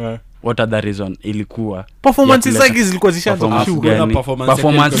friend, what other reason ilikuwa? Performance zake zilikuwa zishaanza kushuka.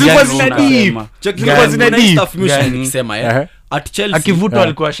 Performance zilikuwa zina kusema at Chelsea akivuta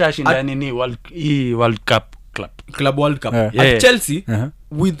alikuwa shashinda nini World Cup Club World Cup. At Chelsea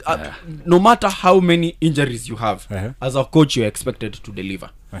with no matter how many injuries you have, as a coach you're expected to deliver.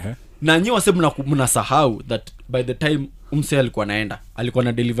 Na nyi wase mnasahau that by the time umse alikuwa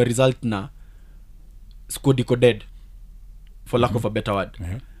na deliver result na squad iko dead for lack of a better word.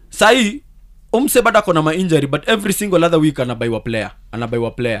 Sai umse bado kuna ma injury, but every single other week anabaiwa player.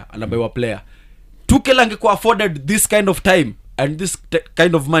 Tuchel angekuwa afforded this kind of time and this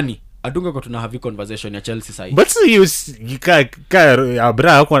kind of money, atunga kwa tuna have conversation ya Chelsea sai. But you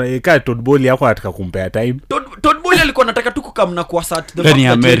abra kwa Todd Bowley yako ataka kumpea time. Todd Bowley alikuwa anataka tu kukamna kwa sat the very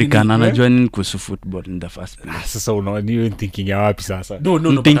American anajua nini kuhusu football in the first place. Sasa unaona ni thinking ya wapi sasa?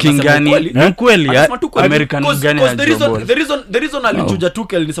 No, thinking gani? Kweli American gani anajua. The reason alichuja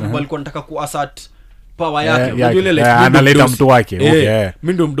Tuchel ni sababu alikuwa anataka kuasat power yake. Unajua ile analeta mtu wake.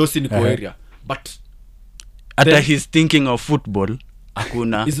 Mimi ndo mdosi niko area. But hata he's thinking of football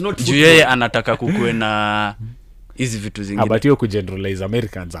hakuna. Juu yeye anataka kukue na hizi vitu zingine. But hiyo kugeneralize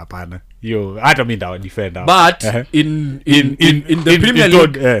Americans hapana. Hiyo hata mimi ndawa defender. But in the Premier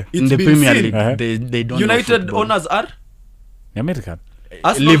League, in the Premier League they don't. United owners are American.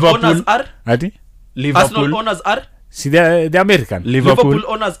 Liverpool owners are Liverpool owners are the American. Liverpool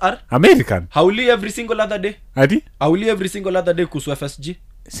owners are American. Hauli every single other day. Hauli every single other day kuhusu FSG.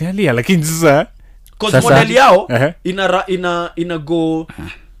 Sialia lakini sasa cause model yao ina go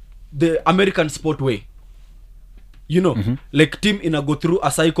the American sport way, you know. Like team ina go through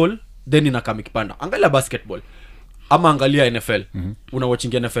a cycle then ina kama kipanda. Angalia basketball ama angalia NFL, una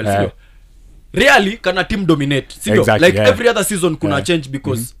watching NFL sio really kana team dominate sio exactly, like every other season kuna change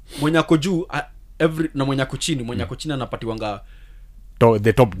because mwenye ako juu every na mwenye ako chini anapatiwanga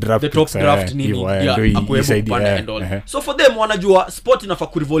the top draft the top picks, draft nini hivyo, yeah, ndio akuwepo isaidie, kupanda and all. So for them wanajua sport inafaa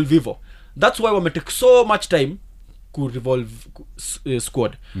kurevolve hivyo. That's why wametake so much time kurevolve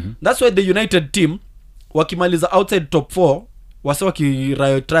squad. That's why the United team wakimaliza outside top 4 wase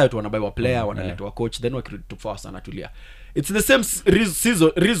wakiriot wanabai wa player wanaletewa coach, then wakirudi top 4 sana tulia. It's the same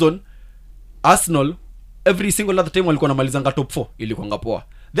reason Arsenal every single other time walikuwa namalizanga top 4 ilikuwa ngapoa,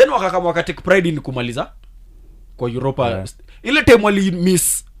 then wakatake pride in kumaliza kwa Europa. Ile time wali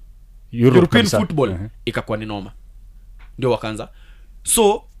miss European football ikakuwa ni noma, ndio wakaanza.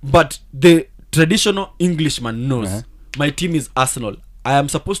 So but the traditional Englishman knows my team is Arsenal, I am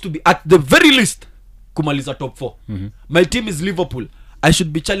supposed to be at the very least kumaliza top 4. My team is Liverpool, I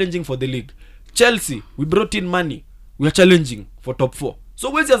should be challenging for the league. Chelsea, we brought in money, we are challenging for top 4.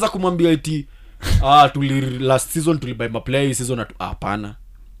 So wezi anza kumwambia eti last season tulibuy my player season hapana.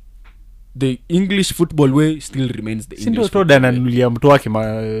 The English football way still remains the English football way. Ananulia mtu wake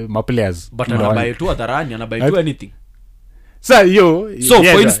ma players, but anabuy tu adharani, anabuy tu anything. So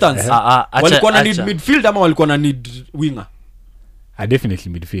for instance walikuwa na need midfield ama walikuwa na need winger?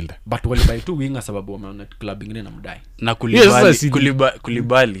 Definitely midfielder, but walibuy tu winger sababu wameona club ingine na mdai. Na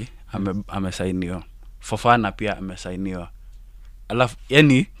Kulibali amesainiwa, Fofana pia amesainiwa, alafu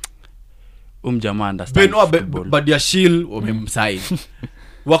yani jamaa understand Badiashile wamemsign.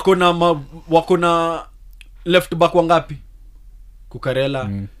 wako na left back wangapi? Kukarela,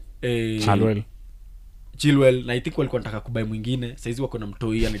 Chilwell, na I think walikuwa nataka kubai mwingine. Saizi wako na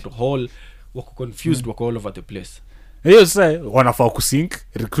mtoi anaitwa Hall, wako confused, wako all over the place. Hiyo sasa wanafaa kusync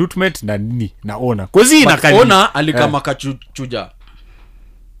recruitment na nini na owner. Kozi inakali owner alikama kachuja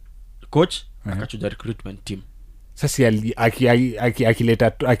coach akachuja recruitment team. Sasa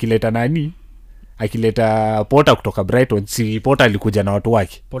akileta nani? Akileta Potter kutoka Brighton, si Potter alikuja na watu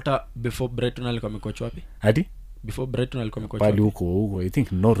wake. Potter before Brighton alikuwa amecoach wapi? Hadi before Brighton alikuwa amecoach wapi? Huko I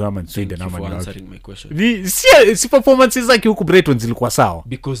think Northern Sweden ama ni answering my question. Si performances zake huko Brighton zilikuwa sawa,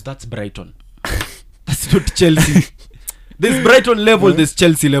 because that's Brighton. That's not Chelsea. There's Brighton level, there's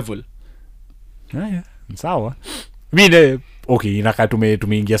Chelsea level. Yeah, sawa. Mimi okay, inaka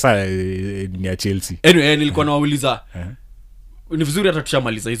tumeingia sana ni ya Chelsea. Anyway, nilikuwa nawauliza ni vizuri hata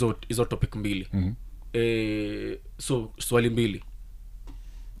tushamaliza hizo topic mbili. So swali mbili,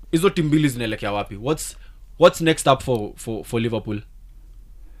 hizo timu mbili zinaelekea wapi? What's next up for Liverpool?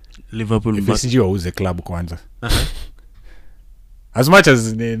 PSG wauze club kwanza. As much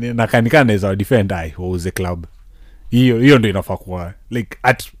as nakanikana za defend wauze club. Hiyo ndio inafaa kuwa like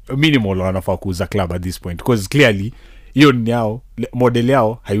at minimal wanafaa kuuza club at this point, because clearly hiyo ni yao model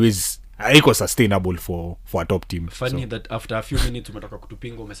yao haiko sustainable for a top team. Funny that after a few minutes umetoka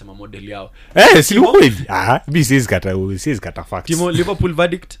kutupinga umesema model yao. Si kweli. This is kata facts. Timo, Liverpool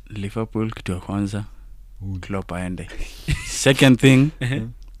verdict? Liverpool kitu ya kwanza Klopp aende. Second thing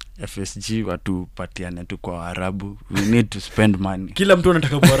FSG watu patiane tu kwa Arabu. We need to spend money. Kila mtu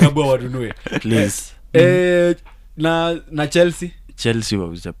anataka kwa Arabu wanunue. Please. Na Chelsea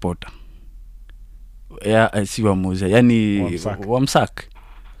wauze Potter. Si wamuze, yani wamsak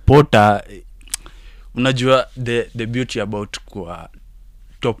Potter. Unajua the beauty about kwa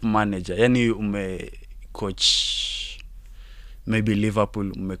top manager, yani umecoach maybe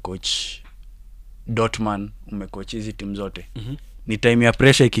Liverpool, umecoach Dortmund, umecoach hizi timu zote. Ni time ya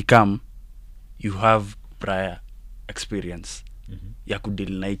pressure ikikam, you have prior experience ya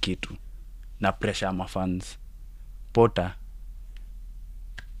kudeal na kitu na pressure ama fans. Potter,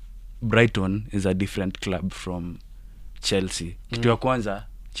 Brighton is a different club from Chelsea. Kitu ya kwanza,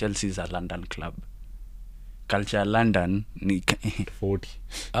 Chelsea is a London club. Culture ya London ni 40.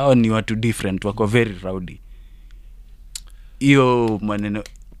 Hao ni watu different, wako very rowdy. Hiyo maneno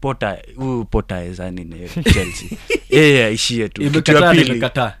Potter is nini Chelsea. Ishie tu.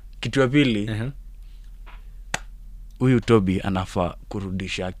 Kitu ya pili. Huyu Toby anafaa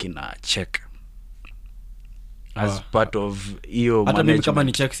kurudisha kina check as part of hiyo management. Hata mimi kama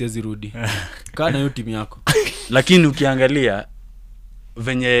ni check siwezi rudi. Kana hiyo timu yako. Lakini ukiangalia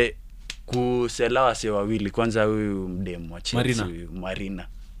venye kuselawa si wawili, kwanza huyu mdemu wa Chelsea Marina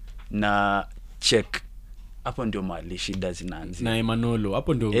na check, hapo ndio mahali shida zinaanzia. Na Emanolo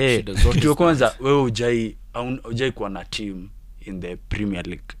hapo ndio shida zote. Kitu kwanza, wewe hujai kuwa na team in the Premier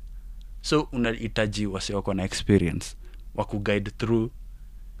League, so unahitaji wase wako na experience wa kuguide through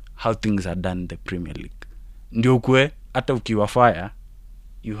how things are done in the Premier League, ndio ukue hata ukiwa fire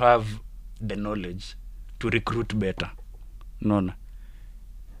you have the knowledge to recruit better. Unaona?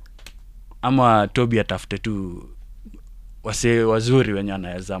 Ama Toby atafute tu wase wazuri wenye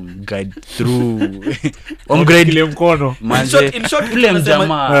wanaweza guide through grade ile mkono in short ule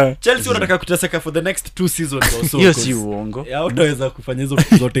mjamaa Chelsea unataka kuteseka for the next 2 seasons or so. hiyo si uongo. Ya utaweza kufanya hizo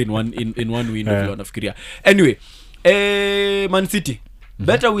vitu zote in one window vile wanafikiria. Anyway, Man City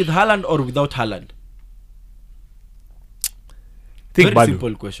better with Haaland or without Haaland? think Very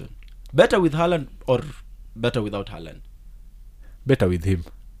simple question. Better with Haaland or better without Haaland? better with him.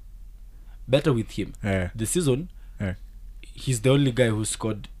 Better with him. The season he's the only guy who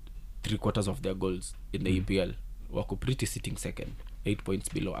scored 3/4 of their goals in the EPL. Wako pretty sitting second, 8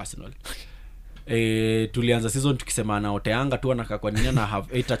 points below Arsenal. Tulianza season tukisema anaoteanga tu anakaa kwa nini na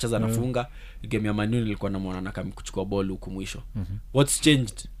have 8 touches anafunga. Game ya Man U nilikuwa namuona na kama kuchukua ball huko mwisho. What's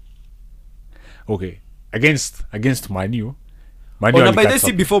changed? Okay, against Man U. By the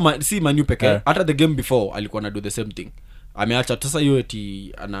see before Man U peke hata the game before alikuwa na do the same thing. Ameacha sasa hiyo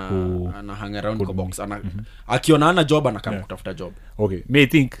eti ana hang around kwa box akiona ana job anakama kutafuta job. Okay, me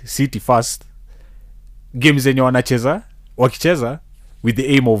think City first games zenye wakicheza with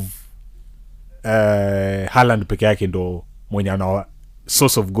the aim of Haaland peke yake ndo mwenye ana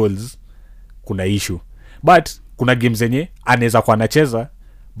source of goals, kuna issue. But kuna games zenye anaweza kwa anacheza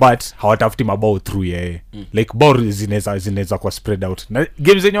but hawatafuti mabao through yeye. Like ball zinaweza kwa spread out. Na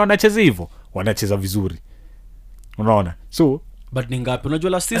games zenye wanacheza hivyo wanacheza vizuri. Unaona? So but ni ngapi unajua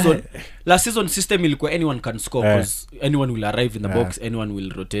last season system ilikuwa anyone can score because anyone will arrive in the box, anyone will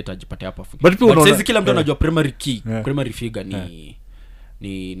rotate ajipate hapa. But sasa kila mtu anajua primary figure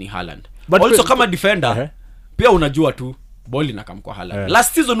ni Haaland. But also kama defender pia unajua tu ball inakam kwa Haaland.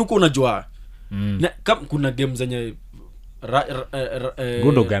 Last season huko unajua kama kuna games zenye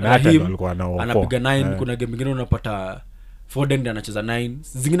Gundogan alikuwa anapiga 9, kuna game nyingine unapata Foden anacheza 9,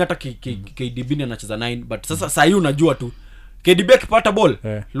 zingine hata KDB anacheza 9, but sasa hii unajua tu KDB akipata ball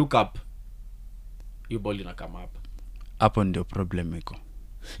look up, hiyo ball inakama hapa. Hapo ndio problem iko.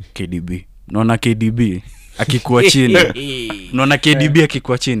 KDB unaona KDB akikuwa chini unaona KDB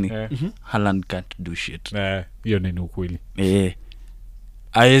akikuwa chini Haaland can't do shit. Hiyo ni ukweli.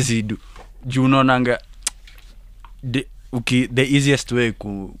 Aezi juu unaonanga the easiest way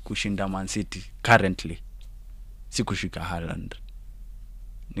kushinda Man City currently si kushika Haaland,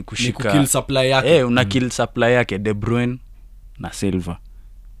 ni kushika kill supply yake. Una kill supply yake De Bruyne na Silva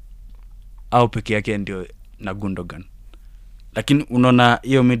au peke yake ndio na Gundogan. Lakini unaona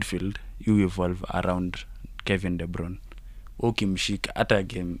hiyo midfield you evolve around Kevin De Bruyne. Ukimshika hata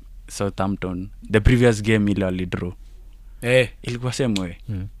game Southampton the previous game ile walidraw ilikuwa same way.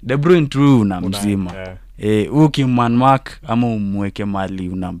 De Bruyne tu na mzima ukimman mark ama umweke mali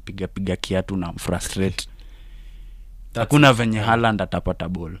unampiga kiatu na frustrate. Hakuna venye Haaland atapata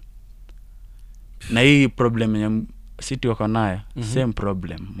ball. Na hii problem ya City wako nayo same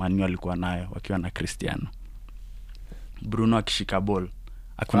problem Man U alikuwa nayo wakiwa na Cristiano. Bruno akishika ball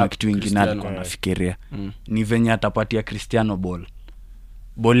hakuna kitu kingine alikuwa anafikiria. Ni venye atapatia Cristiano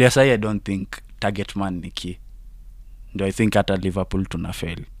ball ya sasa. I don't think target man ni key. Ndio I think hata Liverpool tuna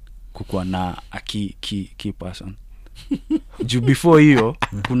fail kukuwa na a key person. Juu before hiyo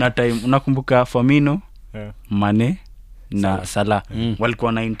kuna time unakumbuka Firmino, Mane na Salah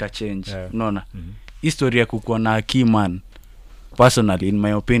walikuwa na interchange. Unaona historia kukuwa na key man, personally in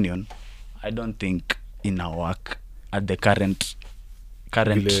my opinion I don't think ina work at the current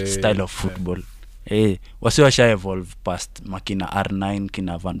style of football. Wasi washa evolve past makina R9,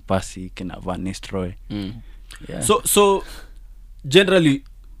 kina Van Persie, kina Van Nistelrooy. So generally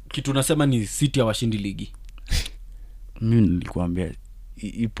kitu nasema ni City hawashindi ligi. Mimi nilikwambia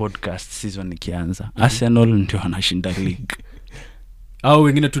hii podcast season ikianza Arsenal ndio wanashinda league. Au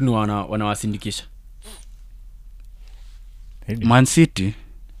wengine tu ni wanawasindikisha. Man City,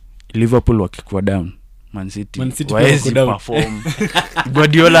 Liverpool wakikuwa down, Man City waezi perform.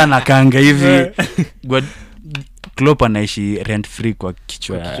 Guardiola anakaanga hivi. Klopp anaishi rent free kwa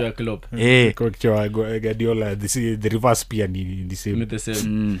kichwa ya Klopp. Kwa kichwa Guardiola, the reverse pia ni the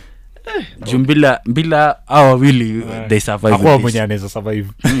same. Bila hao wawili they survive. Hapo mwenye anaweza survive.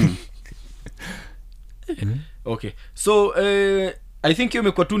 Okay. So I think hiyo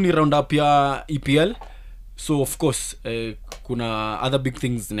imekuwa tu ni round up ya EPL. So of course kuna other big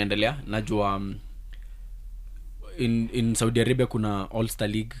things zinaendelea. Najua in Saudi Arabia kuna All Star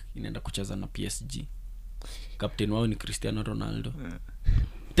League inaenda kucheza na PSG. Captain wao ni Cristiano Ronaldo.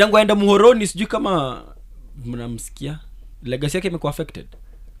 Tangu aenda Muhoroni sijui kama mnamsikia. Legacy yake imekuwa affected.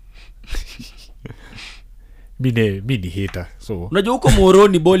 Mimi hater. So unajua huko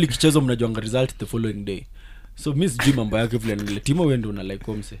Muhoroni ball ikichezwa mnajuanga result the following day. So miss juu mambo yake vile nile timo wewe ndio una like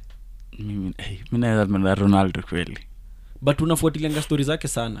komse. Mimi naweza Ronaldo kweli. But unafuatilia stories zake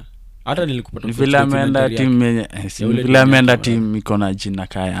sana. hata nilikupata Ni vile ameenda team yenye vile ameenda team iko na jina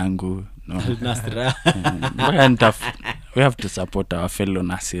kaya yangu no. Nasra We have to support our fellow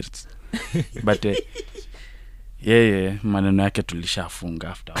Nasirs but maneno yake tulishafunga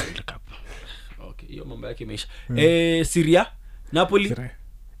after World Cup. Okay, hiyo mambo yake imeisha. Syria, Napoli.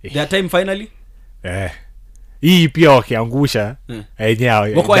 Their time finally. Hii pia wakiangusha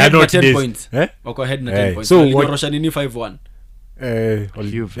yenyewe. Wako ahead na 10 points. Wako ahead na 10 points. So Rosha nini 5-1.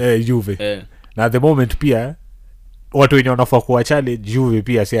 Juve. Na at the moment pia watu wenye wanafaa kuwa challenge Juve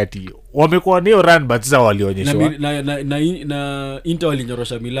pia si ati wamekuwa nio run but sasa walionyeshwa na Inter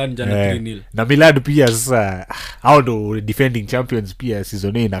walinyorosha Milan jana 3-0 na Milan pia sasa hao ndo defending champions pia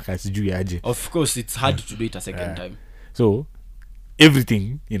season hii na kasi juu aje. Of course it's hard to do it a second time, so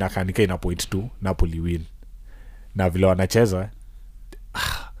everything inakanika ina point to Napoli win na vile wanacheza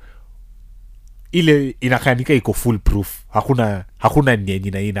ile inakanika iko full proof. Hakuna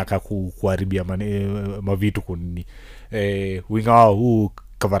nyenye na inaka kuharibia mavitu kunini winga wao huu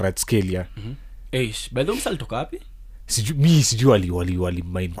Kvaratskhelia. By the way alitoka wapi? Sijui wali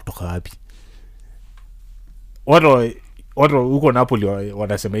mine kutoka wapi. Watu huko Napoli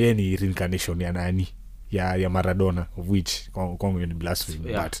wanasema yeye ni reincarnation ya nani ya Maradona, of which Kongo ni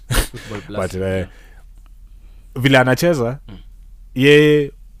blasphemy, but vile anacheza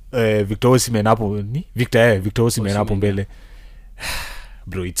yeye Victor Osimhen hapo ni Victor Osimhen hapo mbele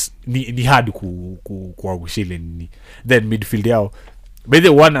bro, it's ni hard kuagushile ni. Then midfield yao by the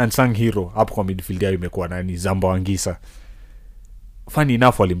one unsung hero hapo kwa midfield yao imekuwa nani, Zamba Wangisa. Funny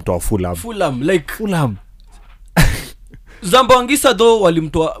enough walimtoa Fulham Zamba Wangisa though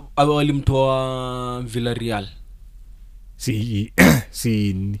walimtoa Villarreal. si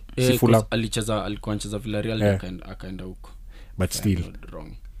Fulham alikuwa anacheza Villarreal akaenda huko. But still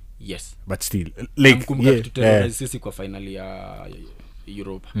wrong. Yes. But still like sisi kwa finali ya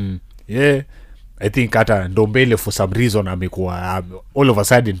Europe. Yeah. I think hata Ndombele for some reason amekuwa all of a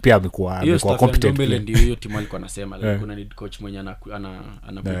sudden pia amekuwa competent. Ndombele ndio hiyo timu alikuwa anasema like kuna need coach mwenye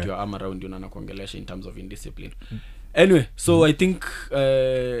anapotiwa ama round ndio anakuongelesha in terms of indiscipline. Anyway, so I think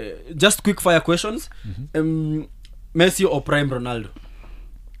just quick fire questions. Messi or prime Ronaldo?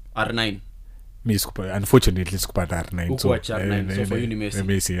 R9. Mi unfortunately sikupata R9. So R9. So for you ni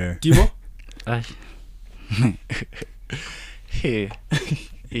Messi. Yeah. Timo?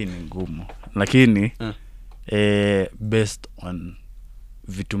 Hii ni ngumu. Lakini based on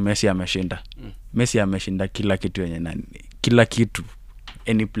vitu Messi ameshinda. Messi ameshinda kila kitu yenye nani. Kila kitu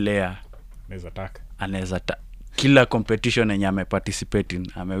any player anaweza kila competition yenye ameparticipate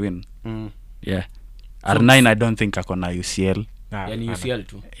in amewin. Yeah. R9 I don't think akona UCL. Yani UCL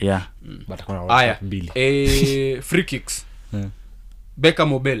tu. Yeah. But akona mbili. Free kicks.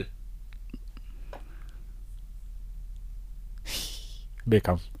 Beckham or Bale?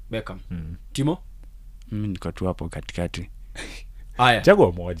 Beckham. Timo? Mimi niko tu hapo katikati. Aya.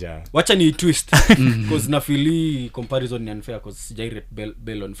 Chagua moja. Wacha ni twist because na feel comparison ni unfair because sijai rate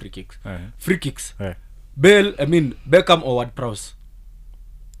Bale on free kicks. Free kicks. Bale, I mean Beckham or Ward-Prowse?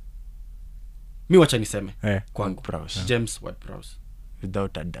 Mi wacha niseme kwangu Prowse. James Ward-Prowse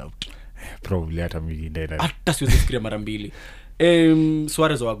Without a doubt. Probably hata mimi ndio. Hata siwezi fikiria mara mbili.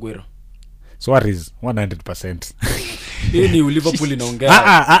 Suarez or Aguero? Suarez 100%. Hii ni Liverpool inaongea.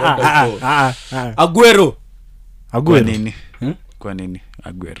 Aguero. Kwa nini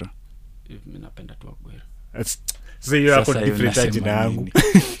Aguero? Mimi napenda tu Aguero. So you are different jina yangu.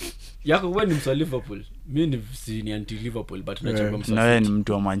 Yako wewe ni msa Liverpool. Mimi ni anti Liverpool but nachagua msa. Na wewe ni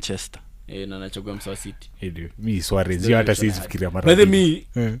mtu wa Manchester. Na nachagua msa City. Mimi Suarez hiyo hata siwezi fikiria mara. By the me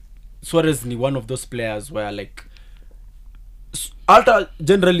Suarez ni one of those players where like alter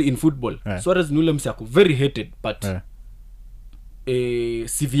generally in football Suarez ni ule msako very hated but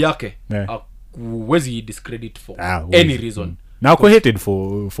CV yake huwezi discredit for any reason. Now hated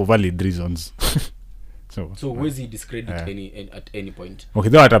for valid reasons. so huwezi discredit at any point.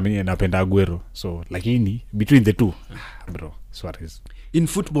 Okay, though hata mimi napenda Aguero. So lakini between the two bro, Suarez. In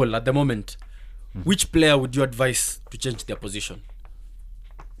football at the moment which player would you advise to change their position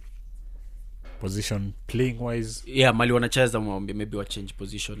playing wise? Yeah, mali wanacheza mwambie maybe wa change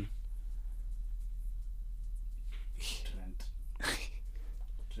position.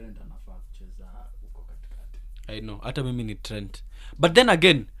 Trent anafaa kucheza huko katikati. I know hata mimi ni Trent but then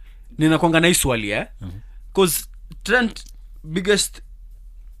again ninakwanga na swali cause Trent biggest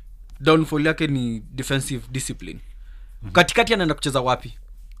downfall yake ni defensive discipline. Katikati anaenda kucheza wapi?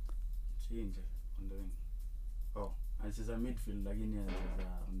 Change on the wing. Anacheza midfield lakini anacheza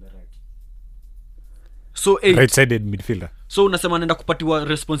on the right. So right sided midfielder. So unasema anaenda kupatiwa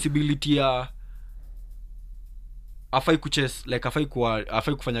responsibility ya afai kuchase like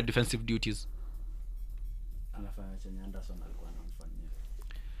afai kufanya defensive duties. Anafanya chenye Anderson alikuwa anamfanyia.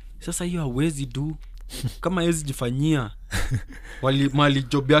 Sasa hiyo hawezi do kama hawezi jifanyia mali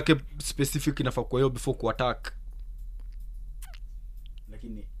job yake specific inafaa kwa hiyo before ku attack.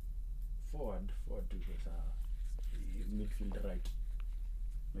 Lakini forward tu sasa midfield right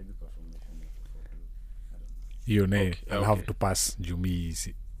maybe kwa formation hiyo naye I'll have to pass Jumi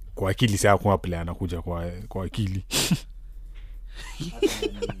kwa akili saa kwa player anakuja kwa akili.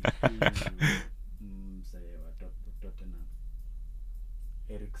 Tottenham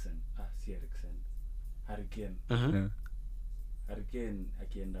Eriksen Harry Kane. Kane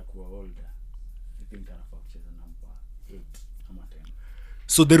akienda kuwa older I think anafaa kucheza namba 8 ama 10.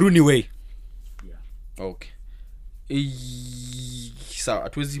 So the Rooney way. Yeah. Okay. Sawa,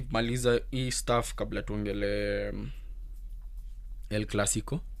 hatuwezi maliza hii stuff kabla tuongele El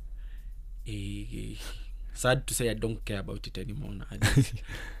Clasico. Sad to say I don't care about it anymore.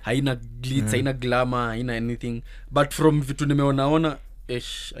 Haina glitz, haina glamour, haina anything. But from vitu nimeona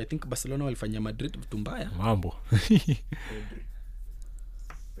I think Barcelona walifanya Madrid vitu mbaya. Mambo.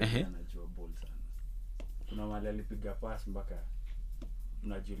 Anajua ball sana. Kuna wale alipiga pass mpaka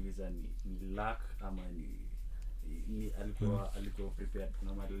unajiuliza ni luck ama ni alikuwa prepared.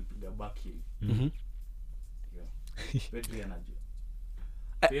 Kuna wale alipiga back heel. Pedri anajua.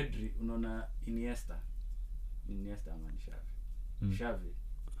 Pedri unaona Iniesta ama Xavi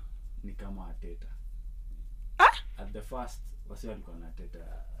ni kama Arteta. At the first wasi walikuwa na Arteta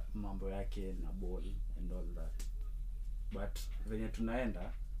mambo yake na ball and all that, but venye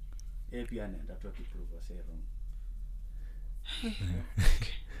tunaenda pia anaenda tu akiprove wasi wrong.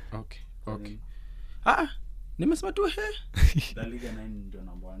 Okay. Nimesema tu La Liga 9 ndio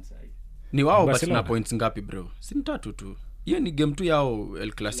number 1 side. Ni wao basi na points ngapi bro? Si 3 tu. Hiyo ni game tu yao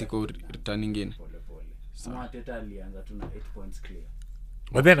El Clasico return nyingine. Sama Arteta alianza tu na 8 points clear.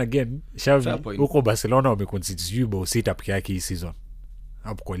 But then again, Xavi huko Barcelona wameconsider bao setup yake hii season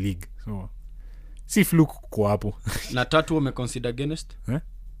hapo kwa league. So si fluke kwa hapo. Na 3 wameconsider against?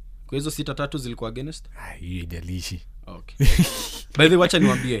 Kwa hizo 6 zilikuwa against? Hiyo idalishi. Okay. By the way, wacha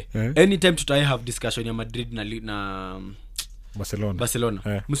niwaambie, anytime tutai have discussion ya Madrid na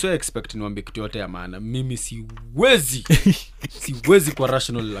Barcelona. Msio expect niwaambie kitu yote ya maana. Mimi siwezi kwa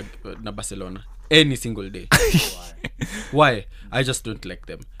rational na Barcelona any single day. Why? I just don't like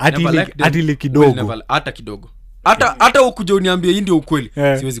them. Adili kidogo. Hata kidogo. Hata ukuje uniambie hii ndio ukweli.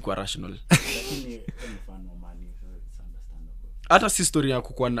 Siwezi kwa rational. Lakini fan wa Man U it's understandable. Hata si story ya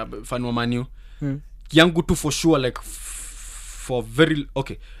kukuwa na fan wa Man U. Yangu tu for sure like for very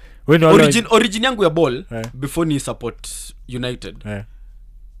okay. Origin yangu ya ball before ni support United.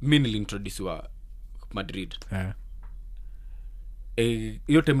 Mimi niliintroduce wa Madrid.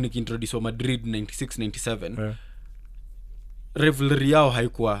 Hiyo time nikiintroduce wa Madrid 96-97. Rivalry yao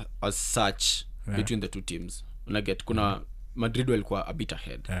haikuwa as such between the two teams. Unaget kuna Madrid walikuwa a bit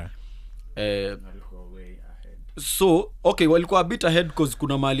ahead. Walikuwa way ahead. So okay, walikuwa a bit ahead because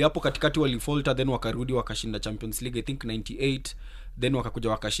kuna mahali hapo katikati walifalter, then wakarudi wakashinda Champions League I think 98, then wakakuja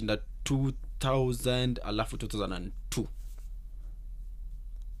wakashinda 2000 alafu 2002.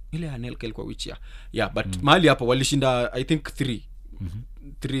 Ile Anelka ilikuwa which year? Yeah, but mahali hapo walishinda I think 3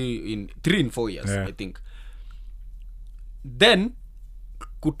 in 4 years I think. Then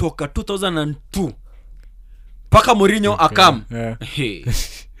kutoka 2002 paka Mourinho akam.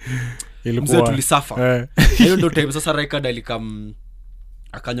 Ilikuwa tulisafa. Hiyo ndio time sasa Rijkaard alikam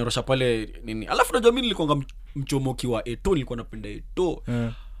akanyorosha pale nini. Alafu najua mimi nilikuwa mchomoki wa Eto'o, nilikuwa napenda Eto'o.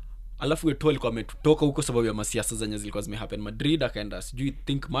 Alafu Eto'o alikuwa ametoka huko sababu ya masiasa zenye zilikuwa zimehappen Madrid, akaenda sijui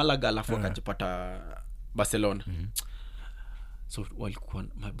think Malaga, alafu akajipata Barcelona. So walikuwa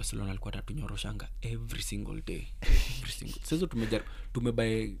Barcelona alikuwa atatunyoroshanga every single day. Sasa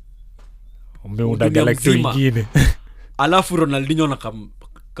tumebae umeunda galaxy nyingine. Alafu Ronaldinho na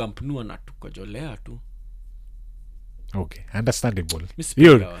Camp Nou na tukojolea tu. Okay, understandable.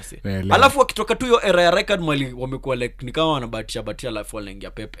 Alafu wakitoka tu hiyo era ya Rijkaard mali wamekuwa like ni kama wanabatisha alafu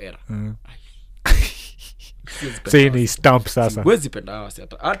wanaingia Pep era. Say ni stamp sasa. Huwezi penda hawa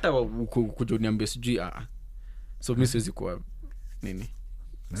hata kuja uniambie sijui so mimi siwezi kuwa nini.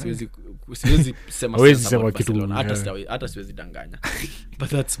 Siwezi sema kitu hata siwezi danganya. But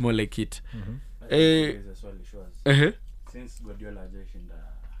that's more like it. Since Guardiola hajashinda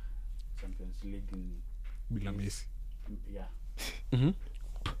Champions League bila Messi. Yeah.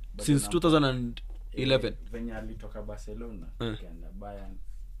 Since 2011 venye alitoka Barcelona kaenda Bayern,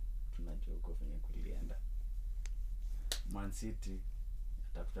 tunajua uko venye kulienda. Man City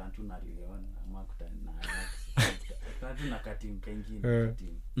atakutana tu na Lyon ama kutana na Ajax. Tatu na katimu kingine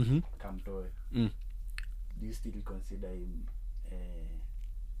team kamtoe. do you still consider him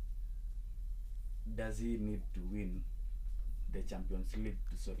does he need to win the Champions League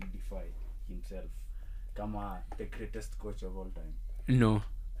to solidify himself kama the greatest coach of all time? No.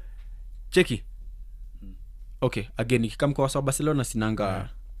 Cheki. Okay, again ikikam kwa sababu Barcelona sinanga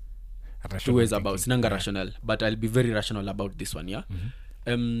two ways about sinanga rational, but I'll be very rational about this one, yeah.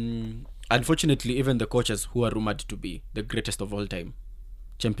 Unfortunately, even the coaches who are rumored to be the greatest of all time,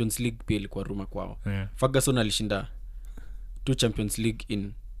 Champions League pia ilikuwa rumor kwao. Ferguson alishinda 2 Champions League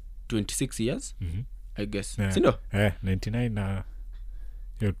in 26 years, I guess. Sindo? 99 na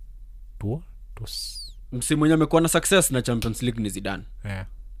yo tuo msimu mwenye amekuwa na success na Champions League ni Zidane.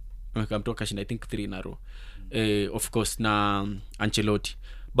 Akamtoka shinda I think 3 in a row. Of course na Ancelotti.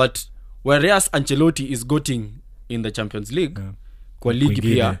 But whereas Ancelotti is getting in the Champions League, kwa ligi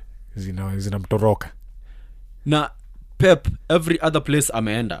pia zinamtoroka. Na Pep every other place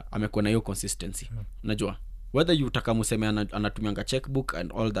ameenda amekuwa na hiyo consistency. Unajua whether you utaka museme anatumianga checkbook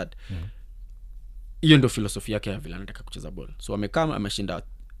and all that, hiyo ndio philosophy yake ya vile anataka kucheza ball. So amekaa ameshinda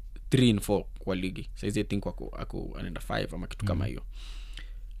 3 in 4 kwa ligi. Sasa I think ako anaenda 5 ama kitu kama hiyo.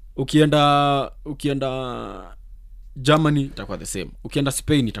 Ukienda Germany itakuwa the same. Ukienda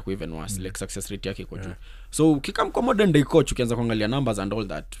Spain itakuwa even worse. Like success rate yake iko juu. So ukikam kwa modern day coach ukianza kuangalia numbers and all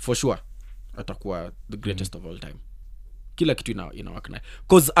that, for sure atakuwa the greatest of all time. Kila kitu inawaka naye.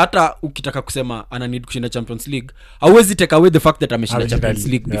 Cause hata ukitaka kusema ana need kushinda Champions League, hauwezi take away the fact that ameshinda Champions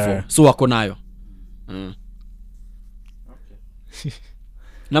League before. So wako nayo. Okay.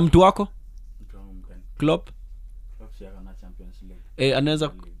 Na mtu wako? Klopp na Champions League.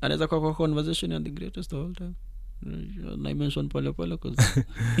 Anaweza kwa conversation on the greatest of all time. I mention pole cause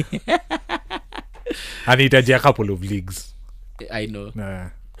anahitaji a couple of leagues. I know.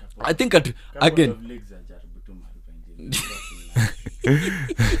 I think again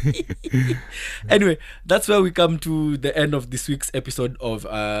anyway, that's where we come to the end of this week's episode of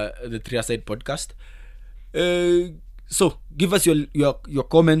the 3-A-Side podcast. So give us your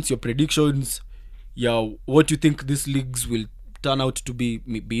comments, your predictions, what you think these leagues will turn out to be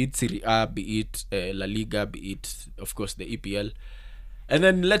it Serie A, be it La Liga, be it of course the EPL, and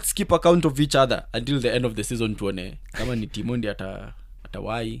then let's keep account of each other until the end of the season. Tuone kama ni Timondi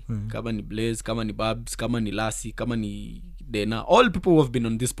atawai, kama ni Blaze, kama ni Babs, kama ni Lassie, kama ni Dena, all people who have been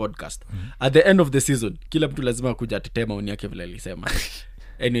on this podcast. At the end of the season kila mtu lazima kuja atetee maoni yake vile alisema.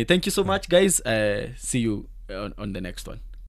 Anyway, thank you so much guys. See you on the next one.